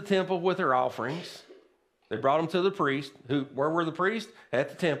come to the temple with their offerings. They brought them to the priest. Where were the priests? At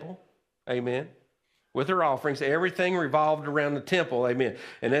the temple. Amen. With their offerings. Everything revolved around the temple. Amen.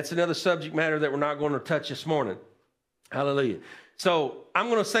 And that's another subject matter that we're not going to touch this morning. Hallelujah. So I'm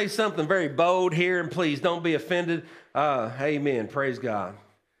going to say something very bold here, and please don't be offended. Amen. Praise God.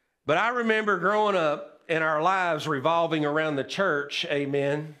 But I remember growing up and our lives revolving around the church.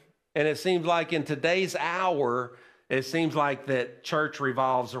 Amen. And it seems like in today's hour, it seems like that church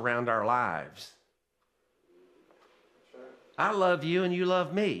revolves around our lives. I love you and you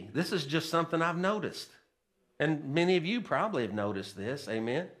love me. This is just something I've noticed. And many of you probably have noticed this.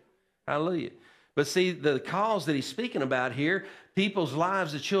 Amen. Hallelujah. But see, the cause that he's speaking about here, people's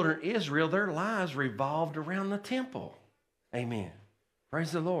lives, the children of Israel, their lives revolved around the temple. Amen.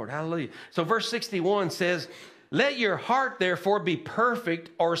 Praise the Lord. Hallelujah. So verse 61 says, let your heart therefore be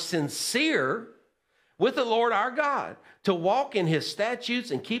perfect or sincere with the Lord our God, to walk in his statutes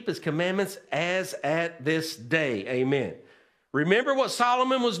and keep his commandments as at this day. Amen. Remember what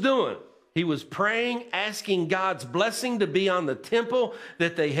Solomon was doing. He was praying, asking God's blessing to be on the temple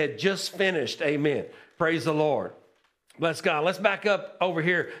that they had just finished. Amen. Praise the Lord. Bless God. Let's back up over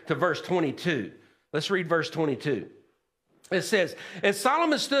here to verse 22. Let's read verse 22. It says, and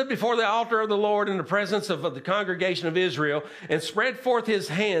Solomon stood before the altar of the Lord in the presence of the congregation of Israel and spread forth his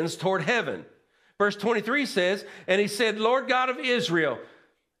hands toward heaven. Verse 23 says, and he said, Lord God of Israel,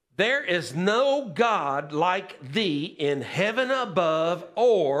 there is no God like thee in heaven above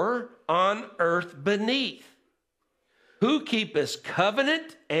or on earth beneath, who keepest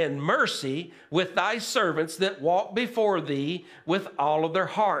covenant and mercy with thy servants that walk before thee with all of their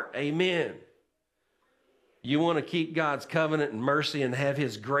heart. Amen. You want to keep God's covenant and mercy and have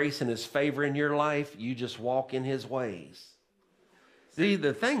his grace and his favor in your life, you just walk in his ways. See,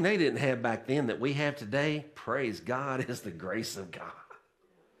 the thing they didn't have back then that we have today, praise God, is the grace of God.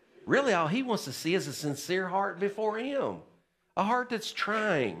 Really, all he wants to see is a sincere heart before him, a heart that's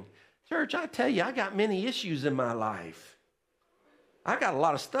trying. Church, I tell you, I got many issues in my life. I got a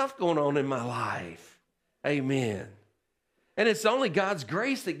lot of stuff going on in my life. Amen. And it's only God's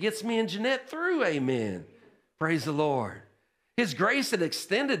grace that gets me and Jeanette through. Amen. Praise the Lord. His grace had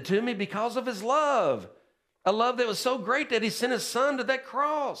extended to me because of his love. A love that was so great that he sent his son to that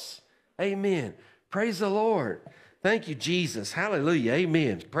cross. Amen. Praise the Lord. Thank you, Jesus. Hallelujah.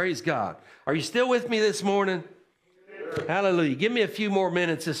 Amen. Praise God. Are you still with me this morning? Sure. Hallelujah. Give me a few more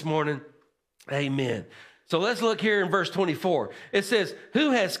minutes this morning. Amen. So let's look here in verse 24. It says,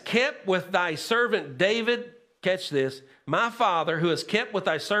 who has kept with thy servant David, catch this, my father, who has kept with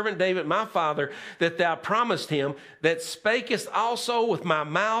thy servant David, my father, that thou promised him, that spakest also with my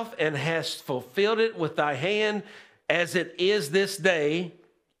mouth and hast fulfilled it with thy hand, as it is this day.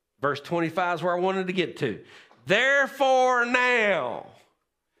 Verse 25 is where I wanted to get to. Therefore now,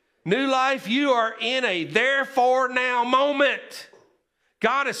 New Life, you are in a therefore now moment.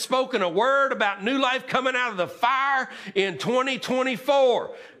 God has spoken a word about New Life coming out of the fire in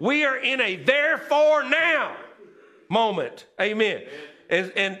 2024. We are in a therefore now moment. Amen.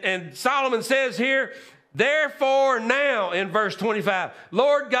 And Solomon says here, therefore now in verse 25,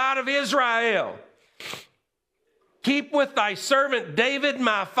 Lord God of Israel, keep with thy servant David,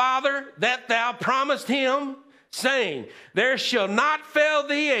 my father, that thou promised him, saying, there shall not fail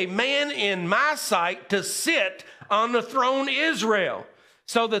thee a man in my sight to sit on the throne Israel,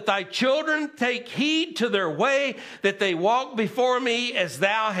 so that thy children take heed to their way, that they walk before me as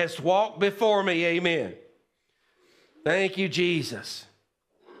thou hast walked before me. Amen. Thank you, Jesus.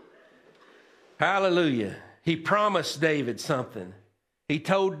 Hallelujah. He promised David something. He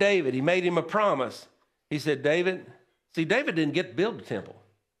told David, he made him a promise. He said, David, see, David didn't get to build the temple.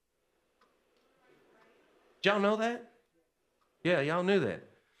 Did y'all know that? Yeah, y'all knew that.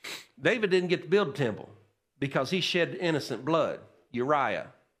 David didn't get to build the temple because he shed innocent blood. Uriah.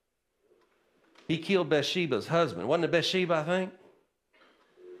 He killed Bathsheba's husband. Wasn't it Bathsheba, I think?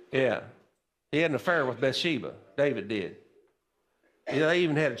 Yeah. He had an affair with Bathsheba. David did. Yeah, they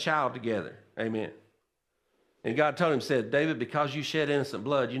even had a child together. Amen. And God told him, said, David, because you shed innocent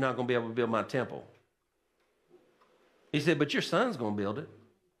blood, you're not going to be able to build my temple. He said, but your son's going to build it.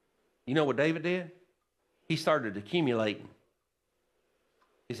 You know what David did? He started accumulating.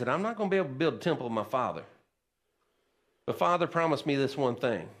 He said, I'm not going to be able to build a temple of my father. But Father promised me this one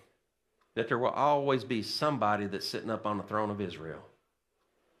thing, that there will always be somebody that's sitting up on the throne of Israel.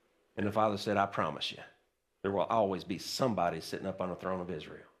 And the Father said, I promise you, there will always be somebody sitting up on the throne of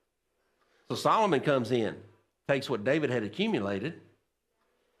Israel. So Solomon comes in, takes what David had accumulated,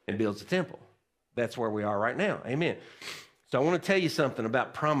 and builds a temple. That's where we are right now. Amen. So I want to tell you something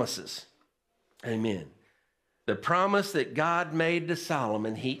about promises. Amen. The promise that God made to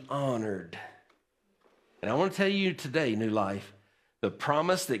Solomon, he honored. And I want to tell you today, New Life, the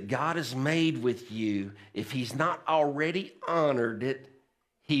promise that God has made with you, if he's not already honored it,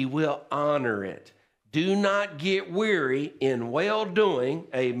 he will honor it. Do not get weary in well-doing.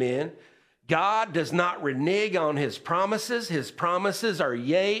 Amen. God does not renege on his promises. His promises are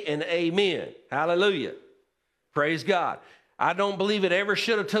yea and amen. Hallelujah. Praise God. I don't believe it ever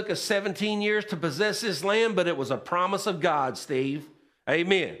should have took us 17 years to possess this land, but it was a promise of God, Steve.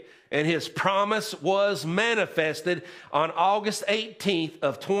 Amen. And his promise was manifested on August 18th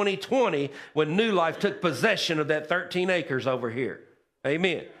of 2020 when New Life took possession of that 13 acres over here.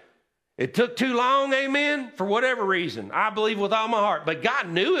 Amen. It took too long, amen, for whatever reason. I believe with all my heart. But God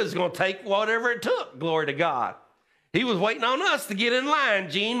knew it was going to take whatever it took, glory to God. He was waiting on us to get in line,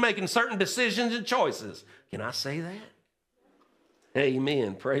 Gene, making certain decisions and choices. Can I say that?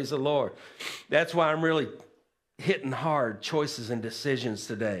 Amen. Praise the Lord. That's why I'm really hitting hard choices and decisions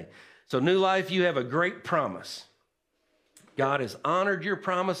today. So New Life, you have a great promise. God has honored your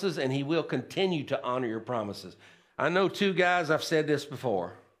promises, and he will continue to honor your promises. I know two guys, I've said this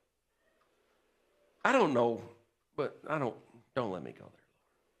before. I don't know, but don't let me go there.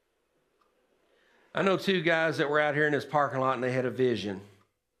 I know two guys that were out here in this parking lot and they had a vision.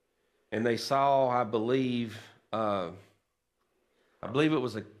 And they saw, I believe it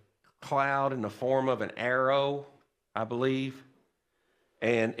was a cloud in the form of an arrow, I believe.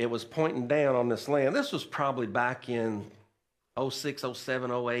 And it was pointing down on this land. This was probably back in 06,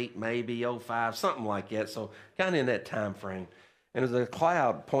 07, 08, maybe 05, something like that. So kind of in that time frame. And there's a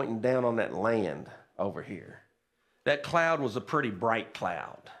cloud pointing down on that land over here. That cloud was a pretty bright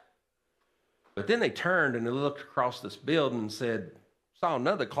cloud. But then they turned and they looked across this building and saw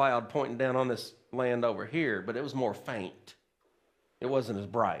another cloud pointing down on this land over here, but it was more faint. It wasn't as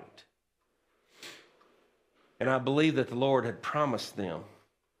bright. And I believe that the Lord had promised them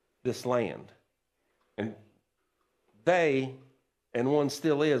this land. And they, and one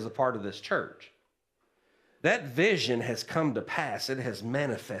still is, a part of this church. That vision has come to pass. It has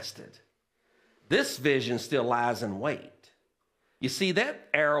manifested. This vision still lies in wait. You see, that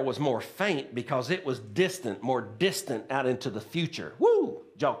arrow was more faint because it was distant, more distant out into the future. Woo!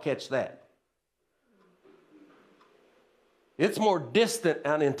 Did y'all catch that? It's more distant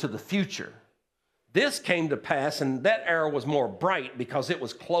out into the future. This came to pass, and that arrow was more bright because it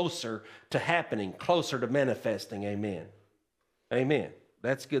was closer to happening, closer to manifesting. Amen. Amen.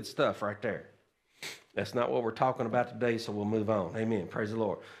 That's good stuff right there. That's not what we're talking about today, so we'll move on. Amen. Praise the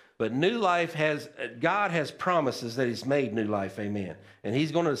Lord. But New Life God has promises that he's made New Life. Amen. And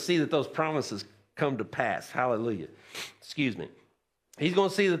he's going to see that those promises come to pass. Hallelujah. Excuse me. He's going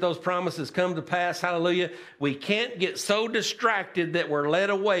to see that those promises come to pass. Hallelujah. We can't get so distracted that we're led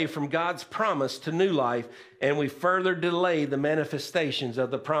away from God's promise to New Life, and we further delay the manifestations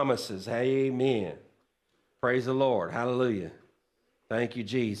of the promises. Amen. Praise the Lord. Hallelujah. Thank you,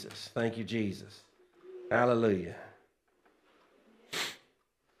 Jesus. Thank you, Jesus. Hallelujah.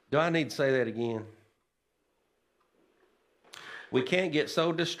 Do I need to say that again? We can't get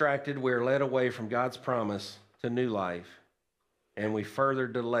so distracted we're led away from God's promise to New Life, and we further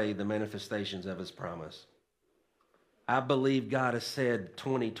delay the manifestations of his promise. I believe God has said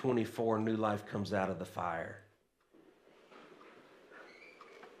 2024 New Life comes out of the fire.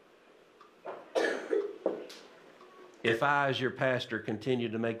 If I, as your pastor, continue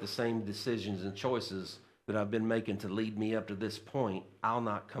to make the same decisions and choices that I've been making to lead me up to this point, I'll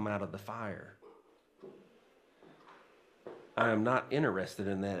not come out of the fire. I am not interested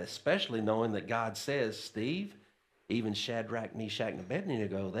in that, especially knowing that God says, Steve, even Shadrach, Meshach, and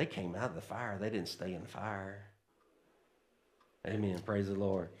Abednego, they came out of the fire. They didn't stay in the fire. Amen. Praise the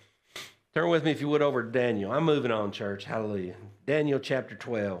Lord. Turn with me, if you would, over to Daniel. I'm moving on, church. Hallelujah. Daniel chapter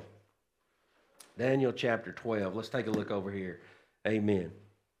 12. Daniel chapter 12. Let's take a look over here. Amen.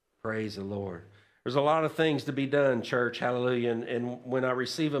 Praise the Lord. There's a lot of things to be done, church. Hallelujah. And when I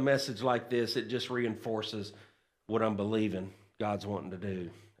receive a message like this, it just reinforces what I'm believing God's wanting to do.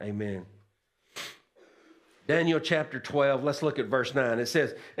 Amen. Daniel chapter 12, let's look at verse 9. It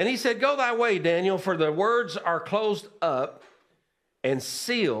says, and he said, go thy way, Daniel, for the words are closed up and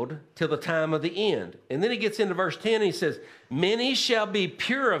sealed till the time of the end. And then he gets into verse 10 and he says, many shall be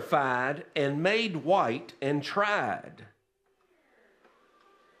purified and made white and tried.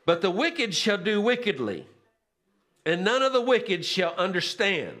 But the wicked shall do wickedly, and none of the wicked shall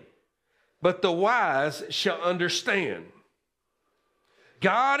understand, but the wise shall understand.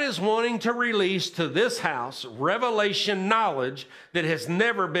 God is wanting to release to this house revelation knowledge that has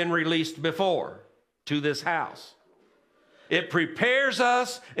never been released before to this house. It prepares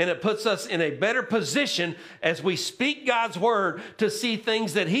us and it puts us in a better position as we speak God's word to see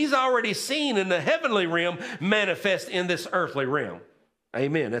things that he's already seen in the heavenly realm manifest in this earthly realm.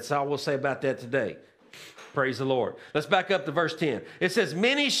 Amen. That's all we'll say about that today. Praise the Lord. Let's back up to verse 10. It says,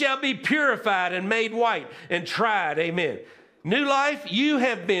 many shall be purified and made white and tried. Amen. New Life, you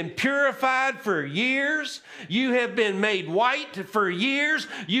have been purified for years. You have been made white for years.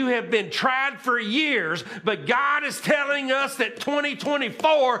 You have been tried for years. But God is telling us that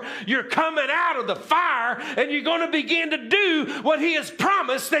 2024, you're coming out of the fire and you're going to begin to do what he has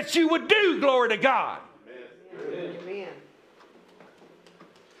promised that you would do. Glory to God. Amen.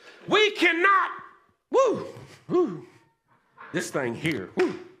 We cannot, this thing here,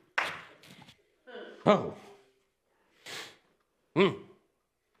 oh.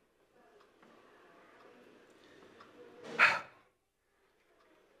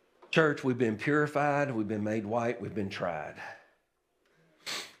 Church, we've been purified, we've been made white, we've been tried.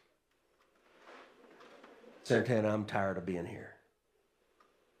 Santana, I'm tired of being here.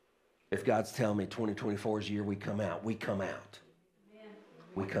 If God's telling me 2024 is the year we come out, we come out.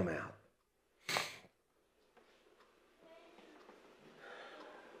 We come out.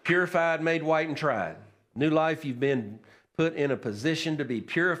 Purified, made white, and tried. New Life, you've been put in a position to be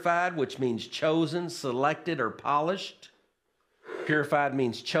purified, which means chosen, selected, or polished. Purified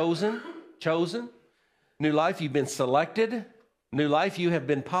means chosen. New Life, you've been selected. New Life, you have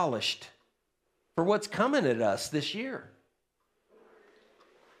been polished for what's coming at us this year.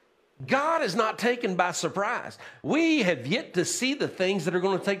 God is not taken by surprise. We have yet to see the things that are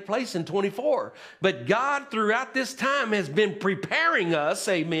going to take place in 24. But God, throughout this time, has been preparing us,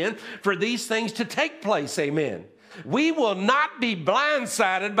 amen, for these things to take place, amen. We will not be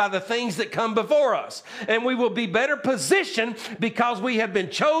blindsided by the things that come before us. And we will be better positioned because we have been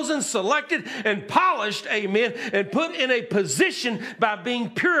chosen, selected, and polished, amen, and put in a position by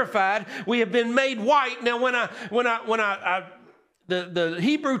being purified. We have been made white. Now, the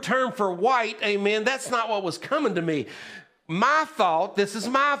Hebrew term for white, amen, that's not what was coming to me. This is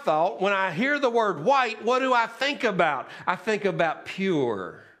my thought, when I hear the word white, what do I think about? I think about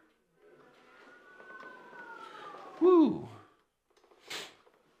pure. Woo.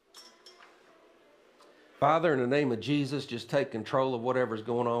 Father, in the name of Jesus, just take control of whatever's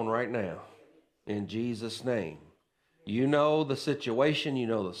going on right now. In Jesus' name. You know the situation, you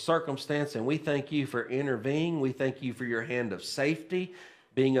know the circumstance, and we thank you for intervening. We thank you for your hand of safety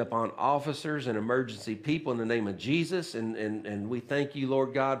being upon officers and emergency people in the name of Jesus. And we thank you,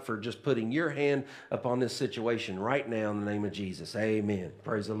 Lord God, for just putting your hand upon this situation right now in the name of Jesus. Amen.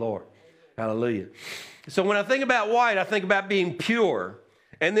 Praise the Lord. Hallelujah. So when I think about white, I think about being pure.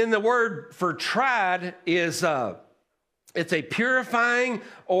 And then the word for tried is, it's a purifying,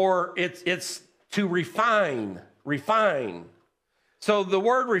 or it's to refine. So the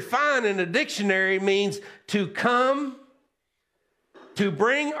word refine in the dictionary means to come, to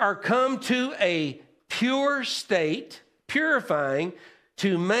bring or come to a pure state, purifying,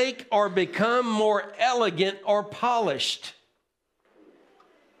 to make or become more elegant or polished.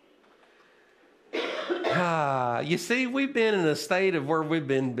 You see, we've been in a state of where we've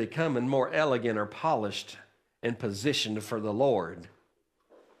been becoming more elegant or polished and positioned for the Lord.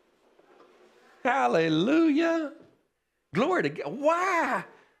 Hallelujah. Glory to God. Why?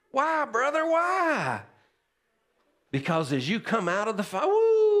 Why, brother? Why? Because as you come out of the fire,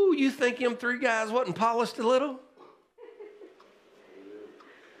 you think them three guys wasn't polished a little?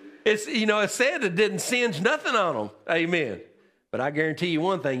 It's said it didn't singe nothing on them. Amen. But I guarantee you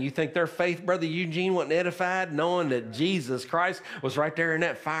one thing. You think their faith, Brother Eugene, wasn't edified knowing that Jesus Christ was right there in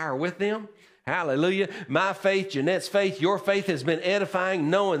that fire with them? Hallelujah. My faith, Jeanette's faith, your faith has been edifying,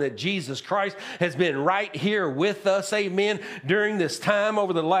 knowing that Jesus Christ has been right here with us, amen, during this time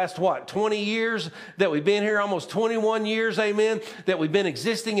over the last, 20 years that we've been here, almost 21 years, amen, that we've been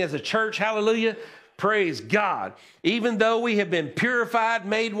existing as a church. Hallelujah. Praise God. Even though we have been purified,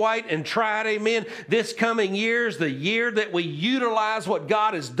 made white, and tried, amen, this coming year is the year that we utilize what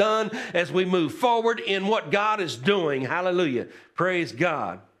God has done as we move forward in what God is doing. Hallelujah. Praise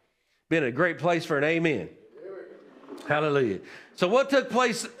God. Been a great place for an amen. Hallelujah. So what took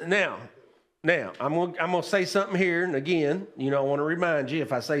place now? Now, I'm gonna say something here, and again, I want to remind you,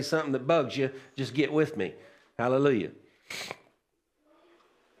 if I say something that bugs you, just get with me. Hallelujah.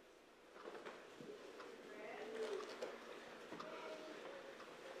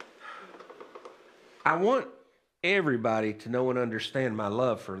 I want everybody to know and understand my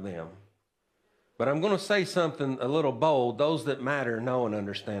love for them. But I'm going to say something a little bold. Those that matter know and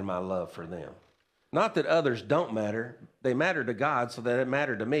understand my love for them. Not that others don't matter. They matter to God, so that it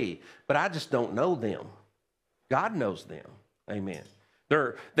matter to me. But I just don't know them. God knows them. Amen.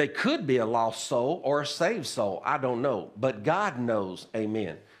 They could be a lost soul or a saved soul. I don't know. But God knows.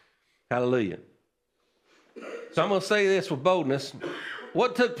 Amen. Hallelujah. So I'm going to say this with boldness.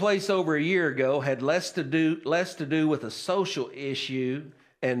 What took place over a year ago had less to do with a social issue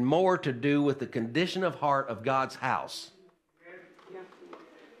and more to do with the condition of heart of God's house.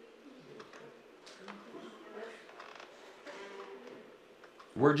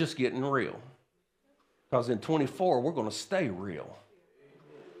 We're just getting real. Because in 24, we're going to stay real.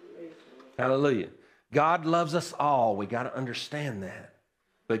 Hallelujah. God loves us all. We got to understand that.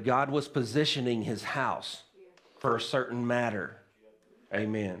 But God was positioning his house for a certain matter.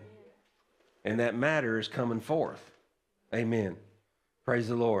 Amen. And that matter is coming forth. Amen. Praise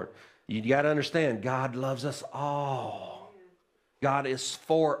the Lord. You got to understand, God loves us all. God is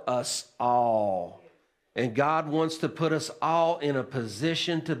for us all. And God wants to put us all in a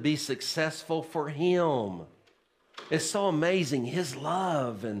position to be successful for him. It's so amazing, his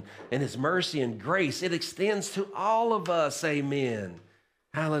love and his mercy and grace. It extends to all of us. Amen.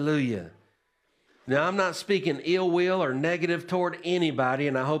 Hallelujah. Now, I'm not speaking ill will or negative toward anybody,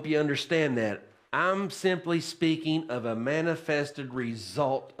 and I hope you understand that. I'm simply speaking of a manifested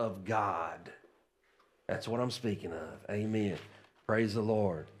result of God. That's what I'm speaking of. Amen. Praise the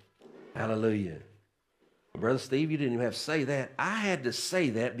Lord. Hallelujah. Brother Steve, you didn't even have to say that. I had to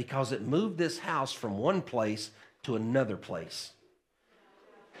say that because it moved this house from one place to another place.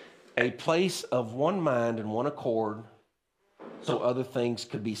 A place of one mind and one accord, so other things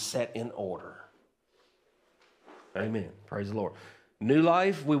could be set in order. Amen. Praise the Lord. New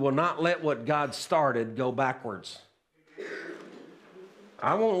life, we will not let what God started go backwards.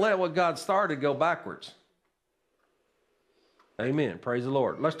 I won't let what God started go backwards. Amen. Praise the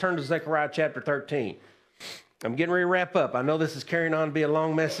Lord. Let's turn to Zechariah chapter 13. I'm getting ready to wrap up. I know this is carrying on to be a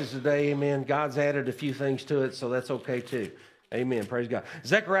long message today. Amen. God's added a few things to it, so that's okay too. Amen. Praise God.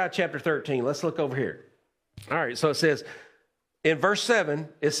 Zechariah chapter 13. Let's look over here. All right. So it says, in verse 7,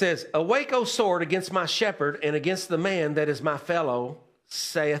 it says, "Awake, O sword, against my shepherd, and against the man that is my fellow,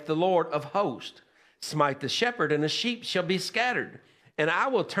 saith the Lord of hosts. Smite the shepherd, and the sheep shall be scattered. And I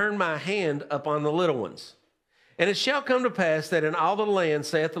will turn my hand upon the little ones. And it shall come to pass that in all the land,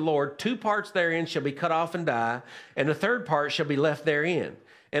 saith the Lord, 2 parts therein shall be cut off and die, and the 3rd part shall be left therein.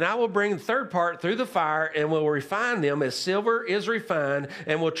 And I will bring the 3rd part through the fire, and will refine them as silver is refined,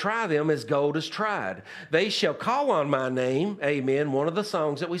 and will try them as gold is tried. They shall call on my name." Amen. One of the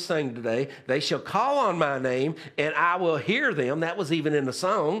songs that we sang today. "They shall call on my name, and I will hear them." That was even in the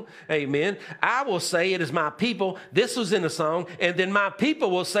song. Amen. "I will say, it is my people." This was in the song. "And then my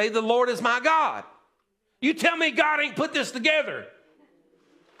people will say, the Lord is my God." You tell me God ain't put this together.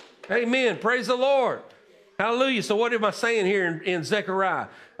 Amen. Praise the Lord. Hallelujah. So what am I saying here in Zechariah?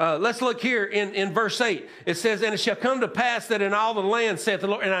 Let's look here in verse 8. It says, "And it shall come to pass that in all the land, saith the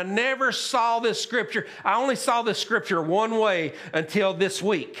Lord." And I never saw this scripture. I only saw this scripture one way until this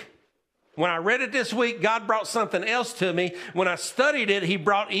week. When I read it this week, God brought something else to me. When I studied it, he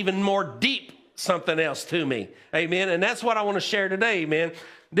brought even more deep something else to me. Amen. And that's what I want to share today, man.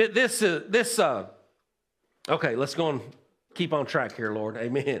 Okay, let's go and keep on track here, Lord.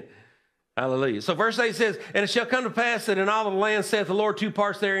 Amen. Hallelujah. So verse 8 says, "And it shall come to pass that in all the land, saith the Lord, 2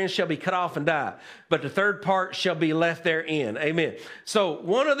 parts therein shall be cut off and die, but the 3rd part shall be left therein." Amen. So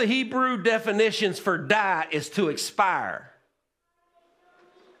one of the Hebrew definitions for die is to expire.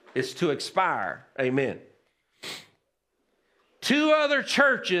 It's to expire. Amen. 2 other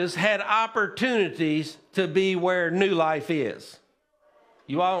churches had opportunities to be where New Life is.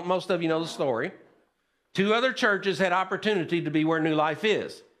 Most of you know the story. 2 other churches had opportunity to be where New Life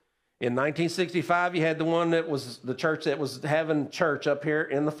is. In 1965, you had the one that was the church that was having church up here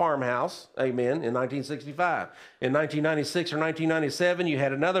in the farmhouse. Amen. In 1965. In 1996 or 1997, you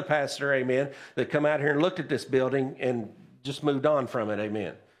had another pastor, amen, that come out here and looked at this building and just moved on from it.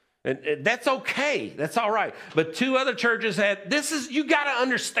 Amen. And that's okay. That's all right. But 2 other churches had, you got to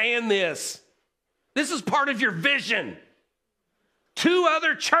understand this. This is part of your vision. 2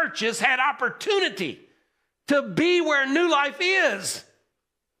 other churches had opportunity to be where New Life is.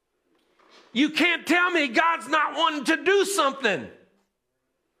 You can't tell me God's not wanting to do something.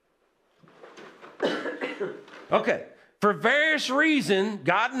 Okay, for various reasons,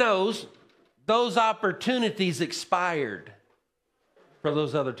 God knows those opportunities expired for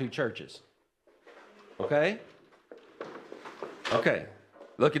those other two churches. Okay? Okay,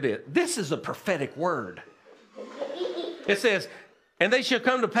 look at this. This is a prophetic word. It says, and they shall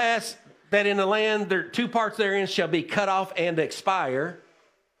come to pass that in the land, there two parts therein shall be cut off and expire.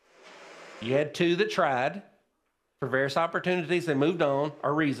 You had two that tried. For various opportunities, they moved on,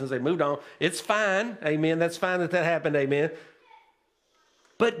 or reasons, they moved on. It's fine, amen. That's fine that happened, amen.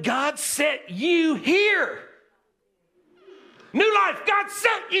 But God set you here. New Life, God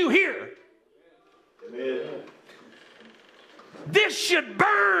set you here. Amen. This should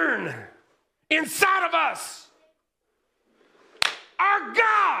burn inside of us. Our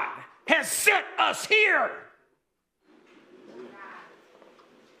God has set us here.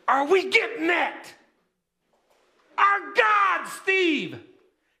 Are we getting that? Our God, Steve,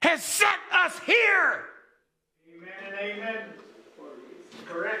 has set us here. Amen and amen.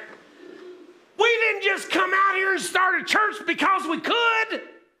 Correct. We didn't just come out here and start a church because we could.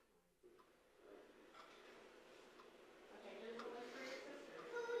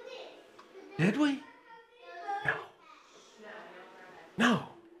 Did we? No. No.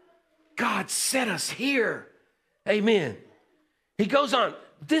 God set us here. Amen. He goes on,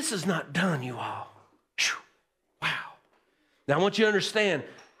 this is not done, you all. Wow. Now, I want you to understand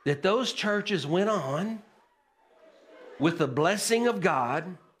that those churches went on with the blessing of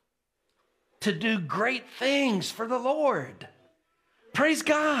God to do great things for the Lord. Praise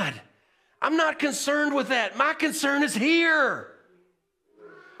God. I'm not concerned with that. My concern is here.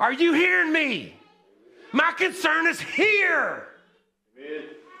 Are you hearing me? My concern is here. Amen.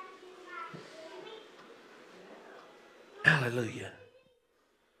 Hallelujah.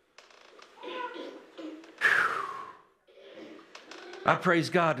 I praise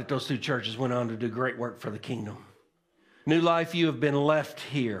God that those two churches went on to do great work for the kingdom. New Life, you have been left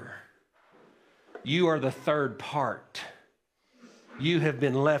here. You are the third part. You have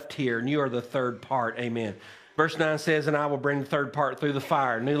been left here, and you are the third part. Amen. Verse 9 says, and I will bring the third part through the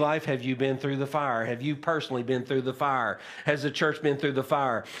fire. New Life, have you been through the fire? Have you personally been through the fire? Has the church been through the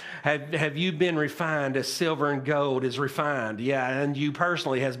fire? Have you been refined as silver and gold is refined? Yeah, and you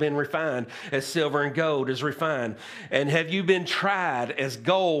personally has been refined as silver and gold is refined. And have you been tried as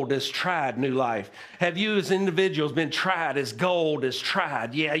gold is tried, New Life? Have you as individuals been tried as gold is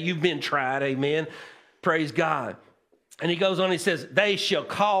tried? Yeah, you've been tried, amen. Praise God. And he goes on, he says, they shall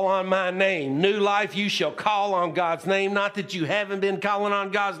call on my name. New Life, you shall call on God's name. Not that you haven't been calling on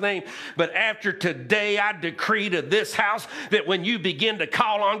God's name, but after today, I decree to this house that when you begin to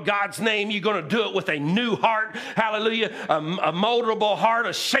call on God's name, you're going to do it with a new heart. Hallelujah. A moldable heart, a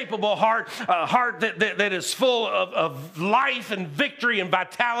shapeable heart, a heart that is full of life and victory and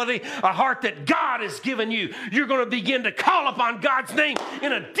vitality, a heart that God has given you. You're going to begin to call upon God's name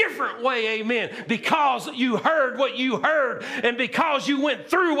in a different way, amen, because you heard what you heard. And because you went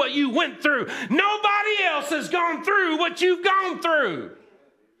through what you went through. Nobody else has gone through what you've gone through.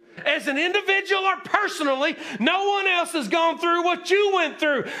 As an individual or personally, no one else has gone through what you went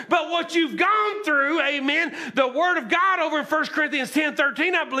through. But what you've gone through, amen, the Word of God over in 1 Corinthians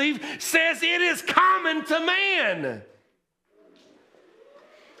 10:13, I believe, says it is common to man.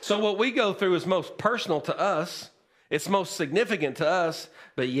 So what we go through is most personal to us. It's most significant to us.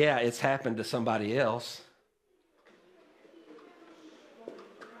 But yeah, it's happened to somebody else.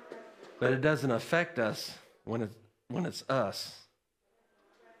 But it doesn't affect us when it's us,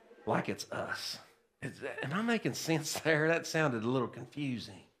 like it's us. Am I making sense there? That sounded a little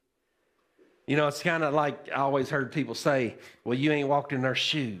confusing. You know, it's kind of like I always heard people say, well, you ain't walked in their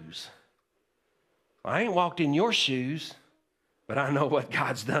shoes. Well, I ain't walked in your shoes, but I know what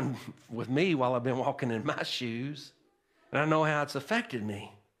God's done with me while I've been walking in my shoes, and I know how it's affected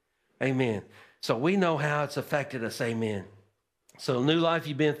me. Amen. So we know how it's affected us. Amen. So New Life,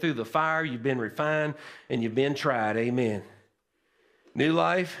 you've been through the fire, you've been refined, and you've been tried. Amen. New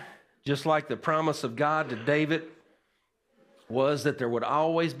Life, just like the promise of God to David was that there would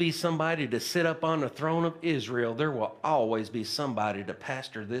always be somebody to sit up on the throne of Israel, there will always be somebody to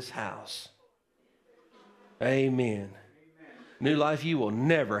pastor this house. Amen. Amen. New Life, you will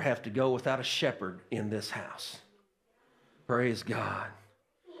never have to go without a shepherd in this house. Praise God.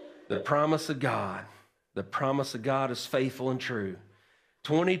 The promise of God. The promise of God is faithful and true.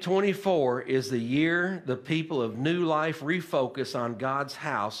 2024 is the year the people of New Life refocus on God's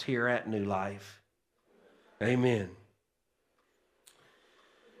house here at New Life. Amen.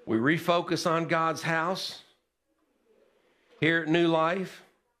 We refocus on God's house here at New Life.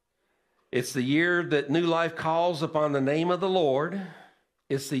 It's the year that New Life calls upon the name of the Lord.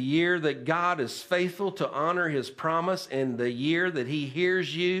 It's the year that God is faithful to honor his promise, and the year that he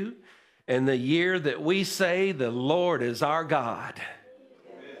hears you, and the year that we say the Lord is our God.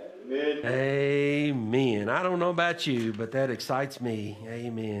 Amen. Amen. I don't know about you, but that excites me.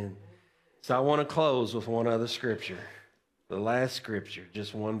 Amen. So I want to close with one other scripture. The last scripture,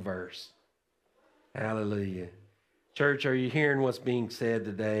 just one verse. Hallelujah. Church, are you hearing what's being said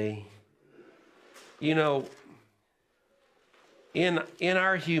today? You know, in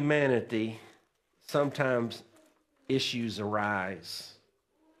our humanity, sometimes issues arise.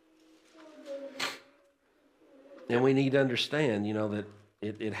 And we need to understand, you know, that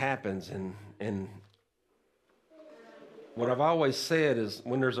it happens. And what I've always said is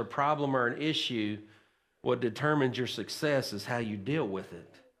when there's a problem or an issue, what determines your success is how you deal with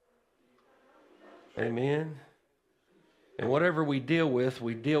it. Amen. And whatever we deal with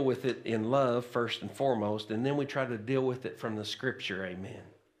it in love first and foremost, and then we try to deal with it from the scripture. Amen.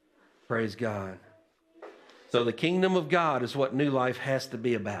 Praise God. So the kingdom of God is what New Life has to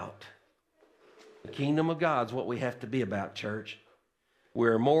be about. The kingdom of God is what we have to be about, church.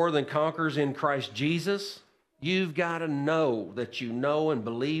 We're more than conquerors in Christ Jesus. You've got to know that you know and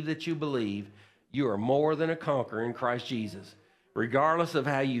believe that you believe you are more than a conqueror in Christ Jesus. Regardless of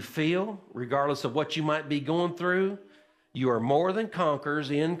how you feel, regardless of what you might be going through, you are more than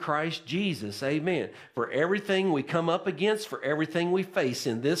conquerors in Christ Jesus. Amen. For everything we come up against, for everything we face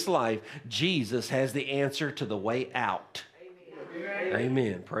in this life, Jesus has the answer to the way out. Amen.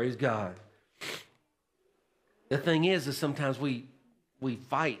 Amen. Praise God. The thing is sometimes we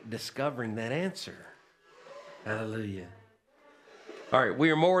fight discovering that answer. Hallelujah. All right,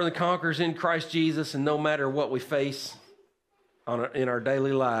 we are more than conquerors in Christ Jesus, and no matter what we face in our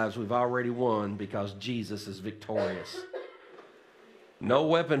daily lives, we've already won because Jesus is victorious. No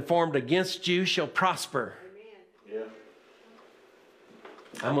weapon formed against you shall prosper. Amen.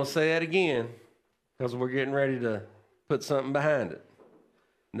 Yeah. I'm going to say that again because we're getting ready to put something behind it.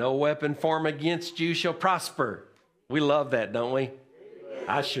 No weapon formed against you shall prosper. We love that, don't we? Amen.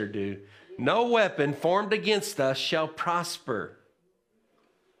 I sure do. No weapon formed against us shall prosper.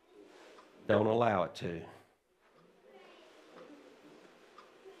 Don't allow it to.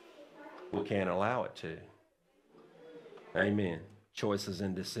 We can't allow it to. Amen. Choices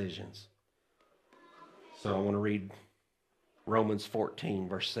and decisions. So I want to read Romans 14,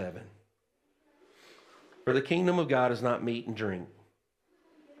 verse 7. For the kingdom of God is not meat and drink,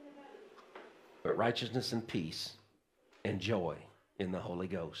 but righteousness and peace and joy in the Holy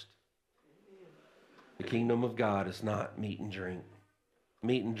Ghost. The kingdom of God is not meat and drink.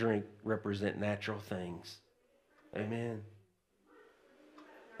 Meat and drink represent natural things. Amen.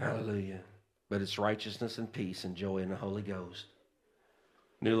 Hallelujah. But it's righteousness and peace and joy in the Holy Ghost.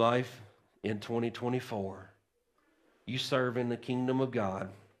 New Life in 2024. You serve in the kingdom of God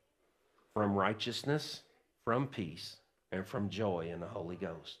from righteousness, from peace, and from joy in the Holy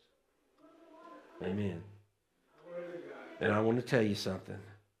Ghost. Amen. And I want to tell you something.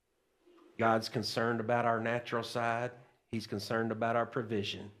 God's concerned about our natural side. He's concerned about our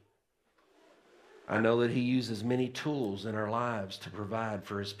provision. I know that he uses many tools in our lives to provide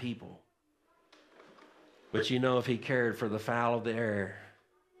for his people. But you know, if he cared for the fowl of the air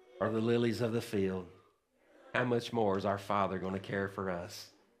or the lilies of the field, how much more is our Father going to care for us?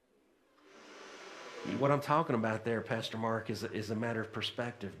 What I'm talking about there, Pastor Mark, is a matter of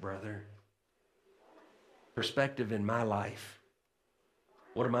perspective, brother. Perspective in my life.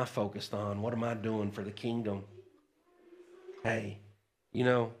 What am I focused on? What am I doing for the kingdom? Hey, you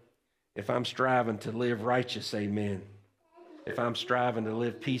know, if I'm striving to live righteous, amen. If I'm striving to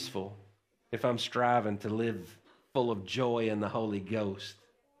live peaceful, if I'm striving to live full of joy in the Holy Ghost,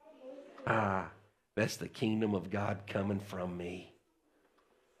 that's the kingdom of God coming from me.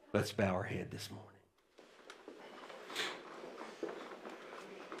 Let's bow our head this morning.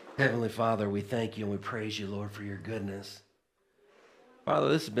 Heavenly Father, we thank you and we praise you, Lord, for your goodness. Father,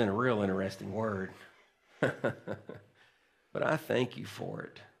 this has been a real interesting word. But I thank you for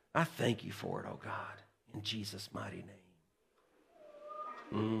it. I thank you for it, oh God, in Jesus' mighty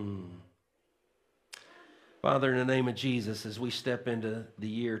name. Father, in the name of Jesus, as we step into the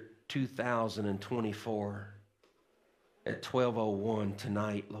year 2024 at 12:01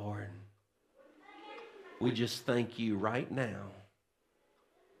 tonight, Lord, we just thank you right now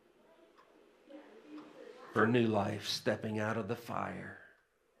for New Life stepping out of the fire.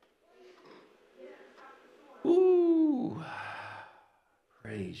 Ooh,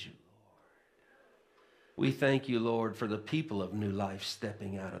 praise you, Lord. We thank you, Lord, for the people of New Life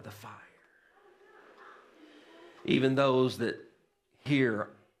stepping out of the fire. Even those that here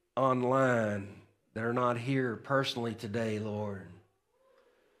online that are not here personally today, Lord,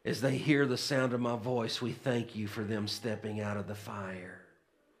 as they hear the sound of my voice, we thank you for them stepping out of the fire.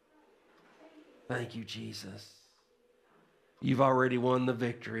 Thank you, Jesus. You've already won the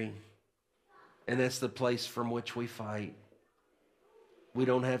victory, and that's the place from which we fight. We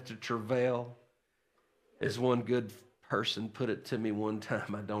don't have to travail. As one good person put it to me one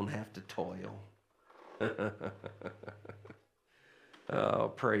time, I don't have to toil. Oh,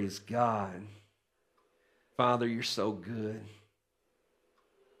 praise God. Father, you're so good.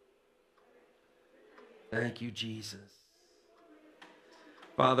 Thank you, Jesus.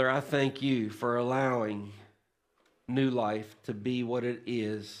 Father, I thank you for allowing New Life to be what it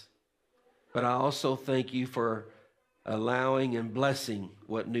is. But I also thank you for allowing and blessing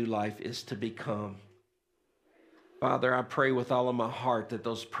what New Life is to become. Father, I pray with all of my heart that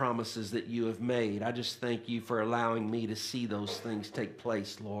those promises that you have made, I just thank you for allowing me to see those things take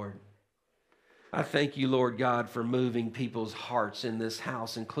place, Lord. I thank you, Lord God, for moving people's hearts in this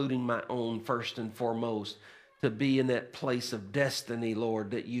house, including my own first and foremost, to be in that place of destiny, Lord,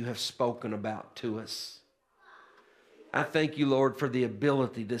 that you have spoken about to us. I thank you, Lord, for the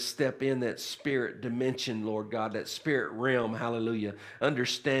ability to step in that spirit dimension, Lord God, that spirit realm, hallelujah,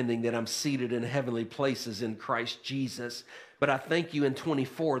 understanding that I'm seated in heavenly places in Christ Jesus. But I thank you in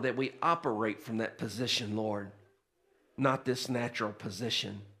 24 that we operate from that position, Lord, not this natural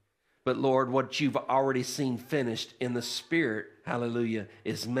position. But Lord, what you've already seen finished in the spirit, hallelujah,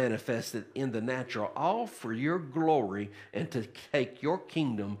 is manifested in the natural, all for your glory and to take your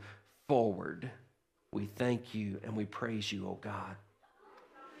kingdom forward. We thank you and we praise you, oh God.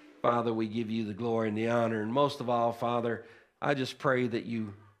 Father, we give you the glory and the honor. And most of all, Father, I just pray that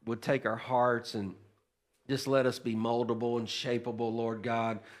you would take our hearts and just let us be moldable and shapeable, Lord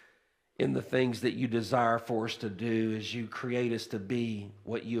God, in the things that you desire for us to do as you create us to be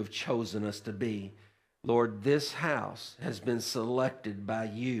what you have chosen us to be. Lord, this house has been selected by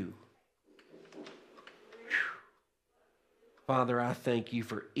you. Father, I thank you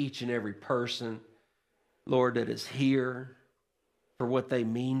for each and every person, Lord, that is here, for what they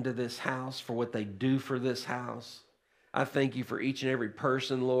mean to this house, for what they do for this house. I thank you for each and every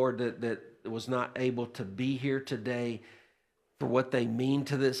person, Lord, that was not able to be here today, for what they mean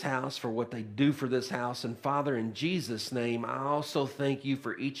to this house, for what they do for this house. And Father, in Jesus' name, I also thank you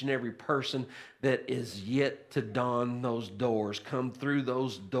for each and every person that is yet to don those doors, come through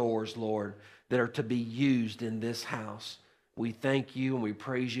those doors, Lord, that are to be used in this house. We thank you and we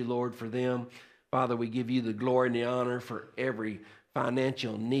praise you, Lord, for them. Father, we give you the glory and the honor for every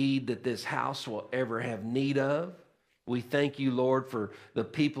financial need that this house will ever have need of. We thank you, Lord, for the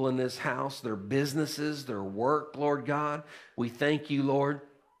people in this house, their businesses, their work, Lord God. We thank you, Lord,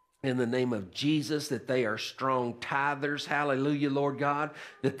 in the name of Jesus, that they are strong tithers. Hallelujah, Lord God,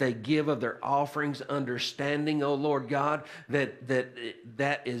 that they give of their offerings, understanding, oh Lord God,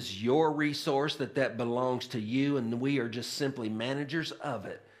 that is your resource, that belongs to you, and we are just simply managers of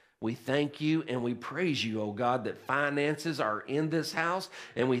it. We thank you and we praise you, oh God, that finances are in this house,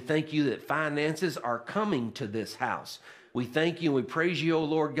 and we thank you that finances are coming to this house. We thank you and we praise you, oh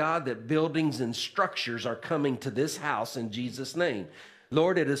Lord God, that buildings and structures are coming to this house in Jesus' name.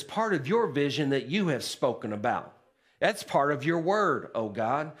 Lord, it is part of your vision that you have spoken about. That's part of your word, oh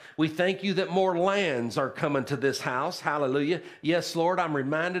God. We thank you that more lands are coming to this house. Hallelujah. Yes, Lord, I'm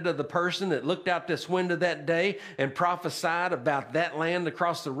reminded of the person that looked out this window that day and prophesied about that land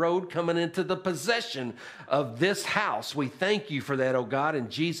across the road coming into the possession of this house. We thank you for that, oh God,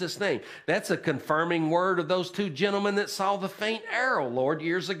 in Jesus' name. That's a confirming word of those two gentlemen that saw the faint arrow, Lord,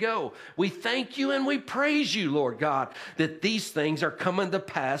 years ago. We thank you and we praise you, Lord God, that these things are coming to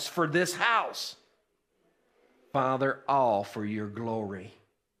pass for this house. Father, all for your glory.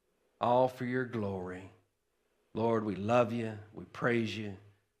 All for your glory. Lord, we love you. We praise you.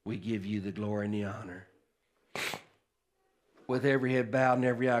 We give you the glory and the honor. With every head bowed and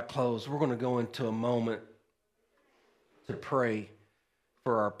every eye closed, we're going to go into a moment to pray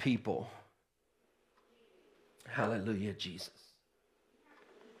for our people. Hallelujah, Jesus.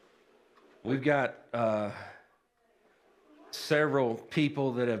 We've got several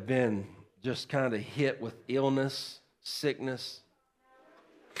people that have been just kind of hit with illness, sickness.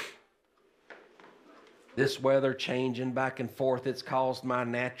 This weather changing back and forth, it's caused my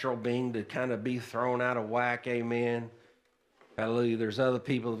natural being to kind of be thrown out of whack, amen. Hallelujah. There's other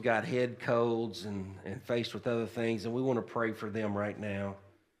people who've got head colds and faced with other things, and we want to pray for them right now.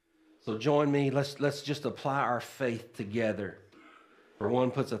 So join me. Let's just apply our faith together. For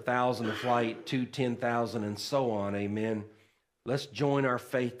one puts 1,000 to flight, 2, 10,000, and so on, amen. Let's join our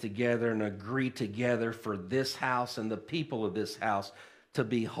faith together and agree together for this house and the people of this house to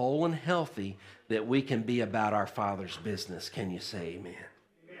be whole and healthy, that we can be about our Father's business. Can you say amen?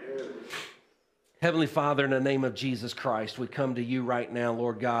 Amen. Heavenly Father, in the name of Jesus Christ, we come to you right now,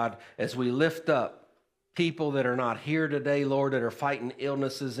 Lord God, as we lift up people that are not here today, Lord, that are fighting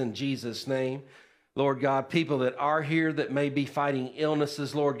illnesses in Jesus' name. Lord God, people that are here that may be fighting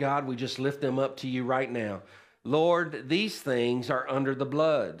illnesses, Lord God, we just lift them up to you right now. Lord, these things are under the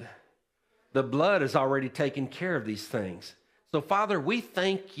blood. The blood has already taken care of these things. So, Father, we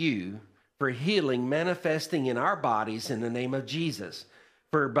thank you for healing manifesting in our bodies in the name of Jesus.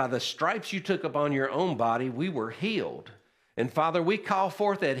 For by the stripes you took upon your own body, we were healed. And Father, we call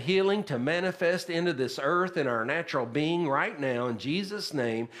forth that healing to manifest into this earth and our natural being right now in Jesus'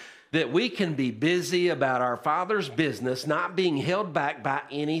 name, that we can be busy about our Father's business, not being held back by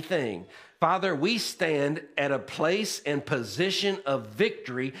anything. Father, we stand at a place and position of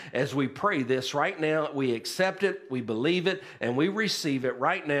victory as we pray this right now. We accept it, we believe it, and we receive it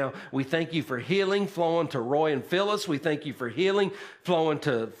right now. We thank you for healing flowing to Roy and Phyllis. We thank you for healing flowing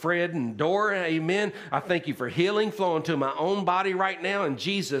to Fred and Dora. Amen. I thank you for healing flowing to my own body right now in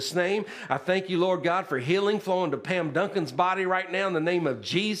Jesus' name. I thank you, Lord God, for healing flowing to Pam Duncan's body right now in the name of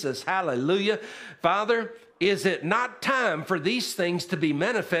Jesus. Hallelujah. Father, is it not time for these things to be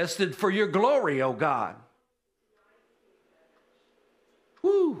manifested for your glory, O God?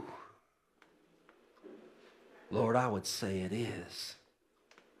 Woo. Lord, I would say it is.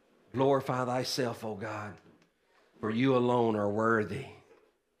 Glorify thyself, O God, for you alone are worthy.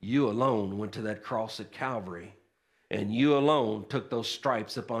 You alone went to that cross at Calvary, and you alone took those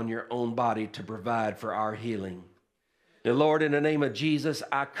stripes upon your own body to provide for our healing. Now, Lord, in the name of Jesus,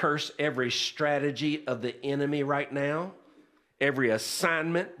 I curse every strategy of the enemy right now. Every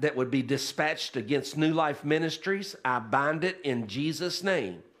assignment that would be dispatched against New Life Ministries, I bind it in Jesus'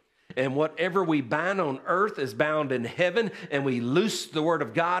 name. And whatever we bind on earth is bound in heaven, and we loose the word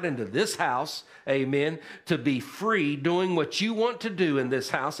of God into this house, amen, to be free doing what you want to do in this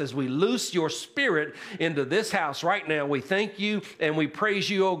house. As we loose your spirit into this house right now, we thank you and we praise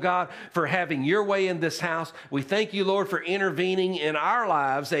you, oh God, for having your way in this house. We thank you, Lord, for intervening in our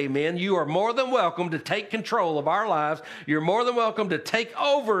lives, amen. You are more than welcome to take control of our lives. You're more than welcome to take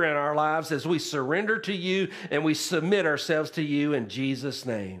over in our lives as we surrender to you and we submit ourselves to you in Jesus'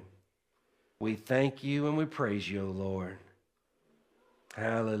 name. We thank you and we praise you, O Lord.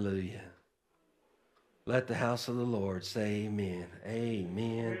 Hallelujah. Let the house of the Lord say amen.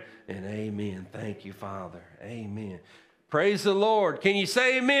 Amen and amen. Thank you, Father. Amen. Praise the Lord. Can you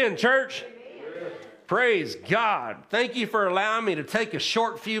say amen, church? Amen. Praise God. Thank you for allowing me to take a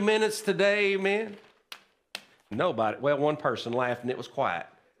short few minutes today. Amen. Nobody, well, one person laughed and it was quiet.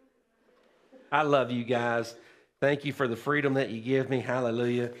 I love you guys. Thank you for the freedom that you give me.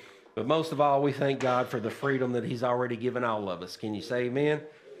 Hallelujah. But most of all, we thank God for the freedom that he's already given all of us. Can you say amen?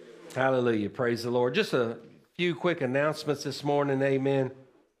 Hallelujah. Praise the Lord. Just a few quick announcements this morning. Amen.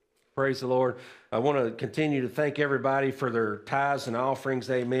 Praise the Lord. I want to continue to thank everybody for their tithes and offerings.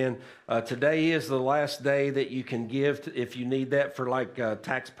 Amen. Today is the last day that you can give if you need that for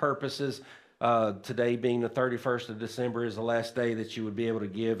tax purposes. Today being the 31st of December is the last day that you would be able to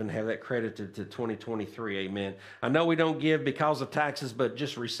give and have that credited to 2023. Amen. I know we don't give because of taxes, but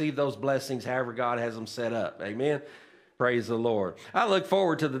just receive those blessings however God has them set up. Amen. Praise the Lord. I look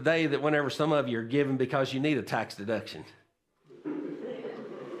forward to the day that whenever some of you are giving because you need a tax deduction.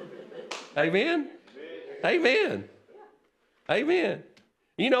 Amen. Amen. Amen.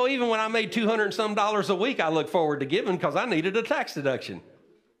 You know, even when I made $200 and some a week, I look forward to giving because I needed a tax deduction.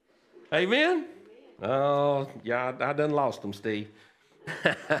 Amen? Oh, yeah, I done lost them, Steve.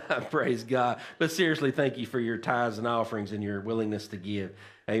 Praise God. But seriously, thank you for your tithes and offerings and your willingness to give.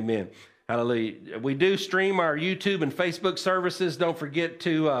 Amen. Hallelujah. We do stream our YouTube and Facebook services. Don't forget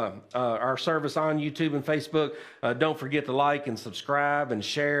to our service on YouTube and Facebook. Don't forget to like and subscribe and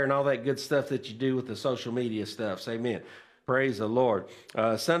share and all that good stuff that you do with the social media stuff. So, amen. Praise the Lord.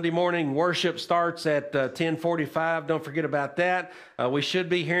 Sunday morning worship starts at 10:45. Don't forget about that. We should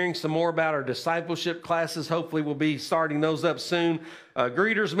be hearing some more about our discipleship classes. Hopefully we'll be starting those up soon.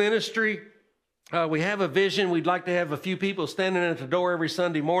 Greeters Ministry. We have a vision. We'd like to have a few people standing at the door every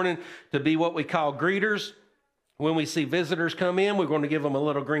Sunday morning to be what we call greeters. When we see visitors come in, we're going to give them a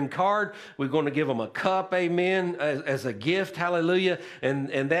little green card. We're going to give them a cup, amen, as a gift. Hallelujah.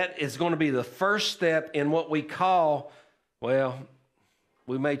 And that is going to be the first step in what we call... Well,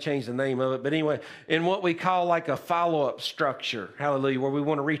 we may change the name of it, but anyway, in what we call like a follow-up structure, hallelujah, where we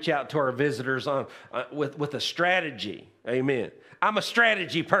want to reach out to our visitors on with a strategy, amen. I'm a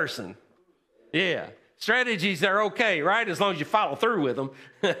strategy person, yeah. Strategies are okay, right? As long as you follow through with them.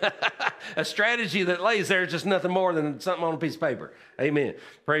 A strategy that lays there is just nothing more than something on a piece of paper. Amen.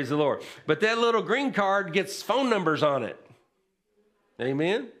 Praise the Lord. But that little green card gets phone numbers on it.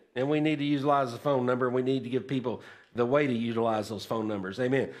 Amen. And we need to utilize the phone number. We need to give people the way to utilize those phone numbers.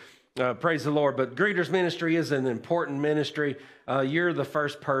 Amen. Praise the Lord. But Greeters Ministry is an important ministry. You're the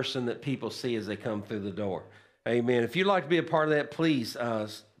first person that people see as they come through the door. Amen. If you'd like to be a part of that, please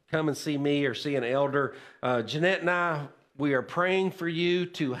come and see me or see an elder. Jeanette and I, we are praying for you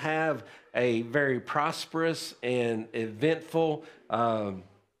to have a very prosperous and eventful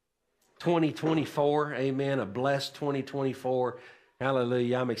 2024. Amen. A blessed 2024.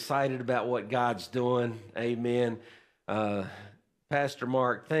 Hallelujah. I'm excited about what God's doing. Amen. Pastor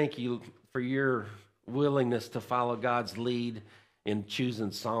Mark, thank you for your willingness to follow God's lead in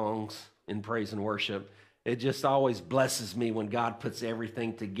choosing songs in praise and worship. It just always blesses me when God puts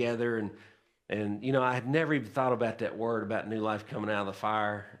everything together. And you know, I had never even thought about that word about new life coming out of the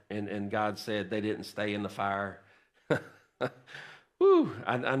fire. And God said they didn't stay in the fire. Whew,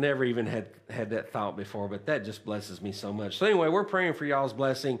 I never even had that thought before, but that just blesses me so much. So anyway, we're praying for y'all's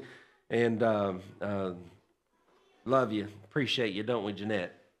blessing, and love you. Appreciate you, don't we,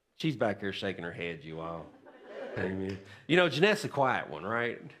 Jeanette? She's back there shaking her head, you all. Amen. You know, Jeanette's a quiet one,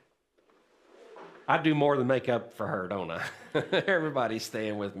 right? I do more than make up for her, don't I? Everybody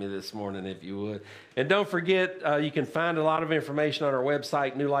stand with me this morning, if you would. And don't forget, you can find a lot of information on our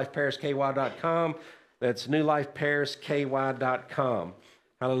website, newlifeparisky.com. That's newlifeparisky.com.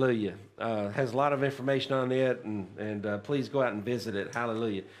 Hallelujah. Has a lot of information on it, and please go out and visit it.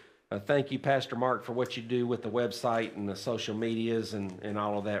 Hallelujah. Thank you, Pastor Mark, for what you do with the website and the social medias and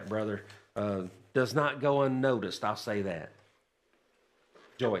all of that, brother. Does not go unnoticed, I'll say that.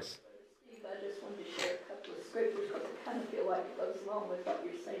 Joyce. I just wanted to share a couple of scriptures because I kind of feel like it goes along with what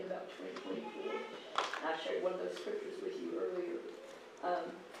you're saying about 2024. I shared one of those scriptures with you earlier.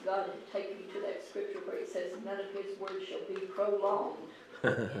 God had taken you to that scripture where it says, none of his words shall be prolonged.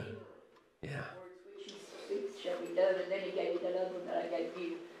 Yeah. The words which he speaks shall be done. And then he gave you that other one that I gave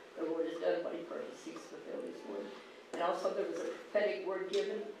you. The Lord has done what he purposed. He's fulfilled his word. And also there was a prophetic word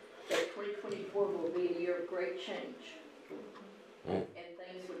given that 2024 will be a year of great change. And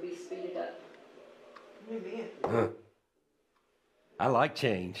things would be speeded up. Amen. I like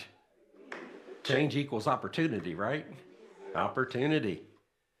change. Change equals opportunity, right? Opportunity.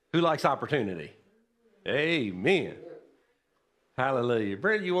 Who likes opportunity? Amen. Hallelujah.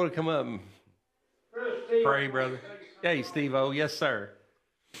 Brent, you want to come up and pray, brother? Hey, Steve-O. Yes, sir.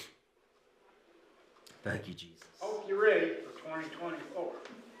 Thank you, Jesus. Hope you're ready for 2024.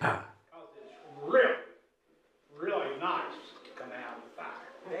 Ah. Because it's really, really nice to come out of the fire.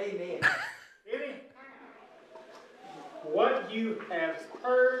 Amen. What you have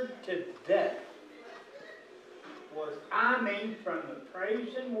heard today was, from the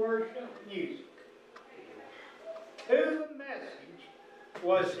praise and worship music to the message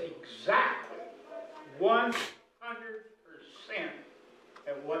was exactly 100%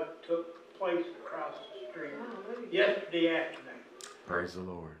 of what took place across the street yesterday afternoon. Praise the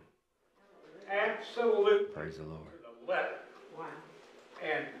Lord. Absolutely. Praise the Lord. To the letter. Wow.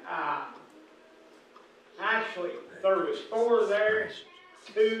 And actually, there was 4 there,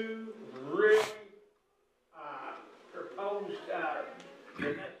 2 really proposed the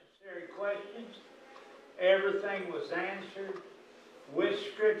necessary questions. Everything was answered with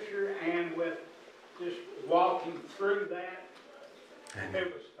scripture and with just walking through that. Amen.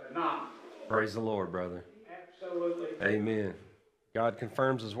 It was phenomenal. Praise the Lord, brother. Absolutely. Amen. God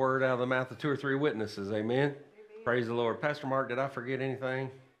confirms his word out of the mouth of 2 or 3 witnesses. Amen. Praise the Lord. Pastor Mark, did I forget anything?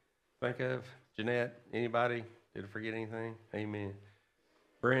 Think of? Jeanette? Anybody? Did I forget anything? Amen.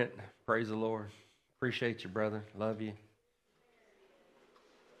 Brent, praise the Lord. Appreciate you, brother. Love you.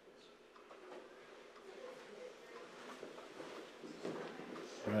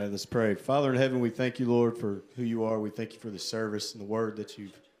 All right, let's pray. Father in heaven, we thank you, Lord, for who you are. We thank you for the service and the word that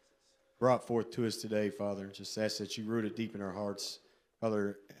you've brought forth to us today, Father. Just ask that you root it deep in our hearts.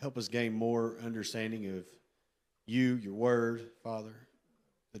 Father, help us gain more understanding of you, your word, Father,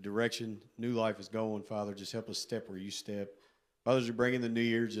 the direction New Life is going, Father. Just help us step where you step. Father, as we bring in the new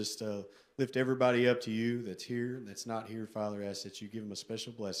year, just lift everybody up to you that's here and that's not here, Father. Ask that you give them a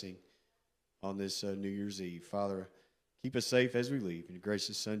special blessing on this New Year's Eve. Father, keep us safe as we leave. In your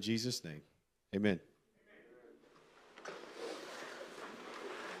gracious Son, Jesus' name, amen.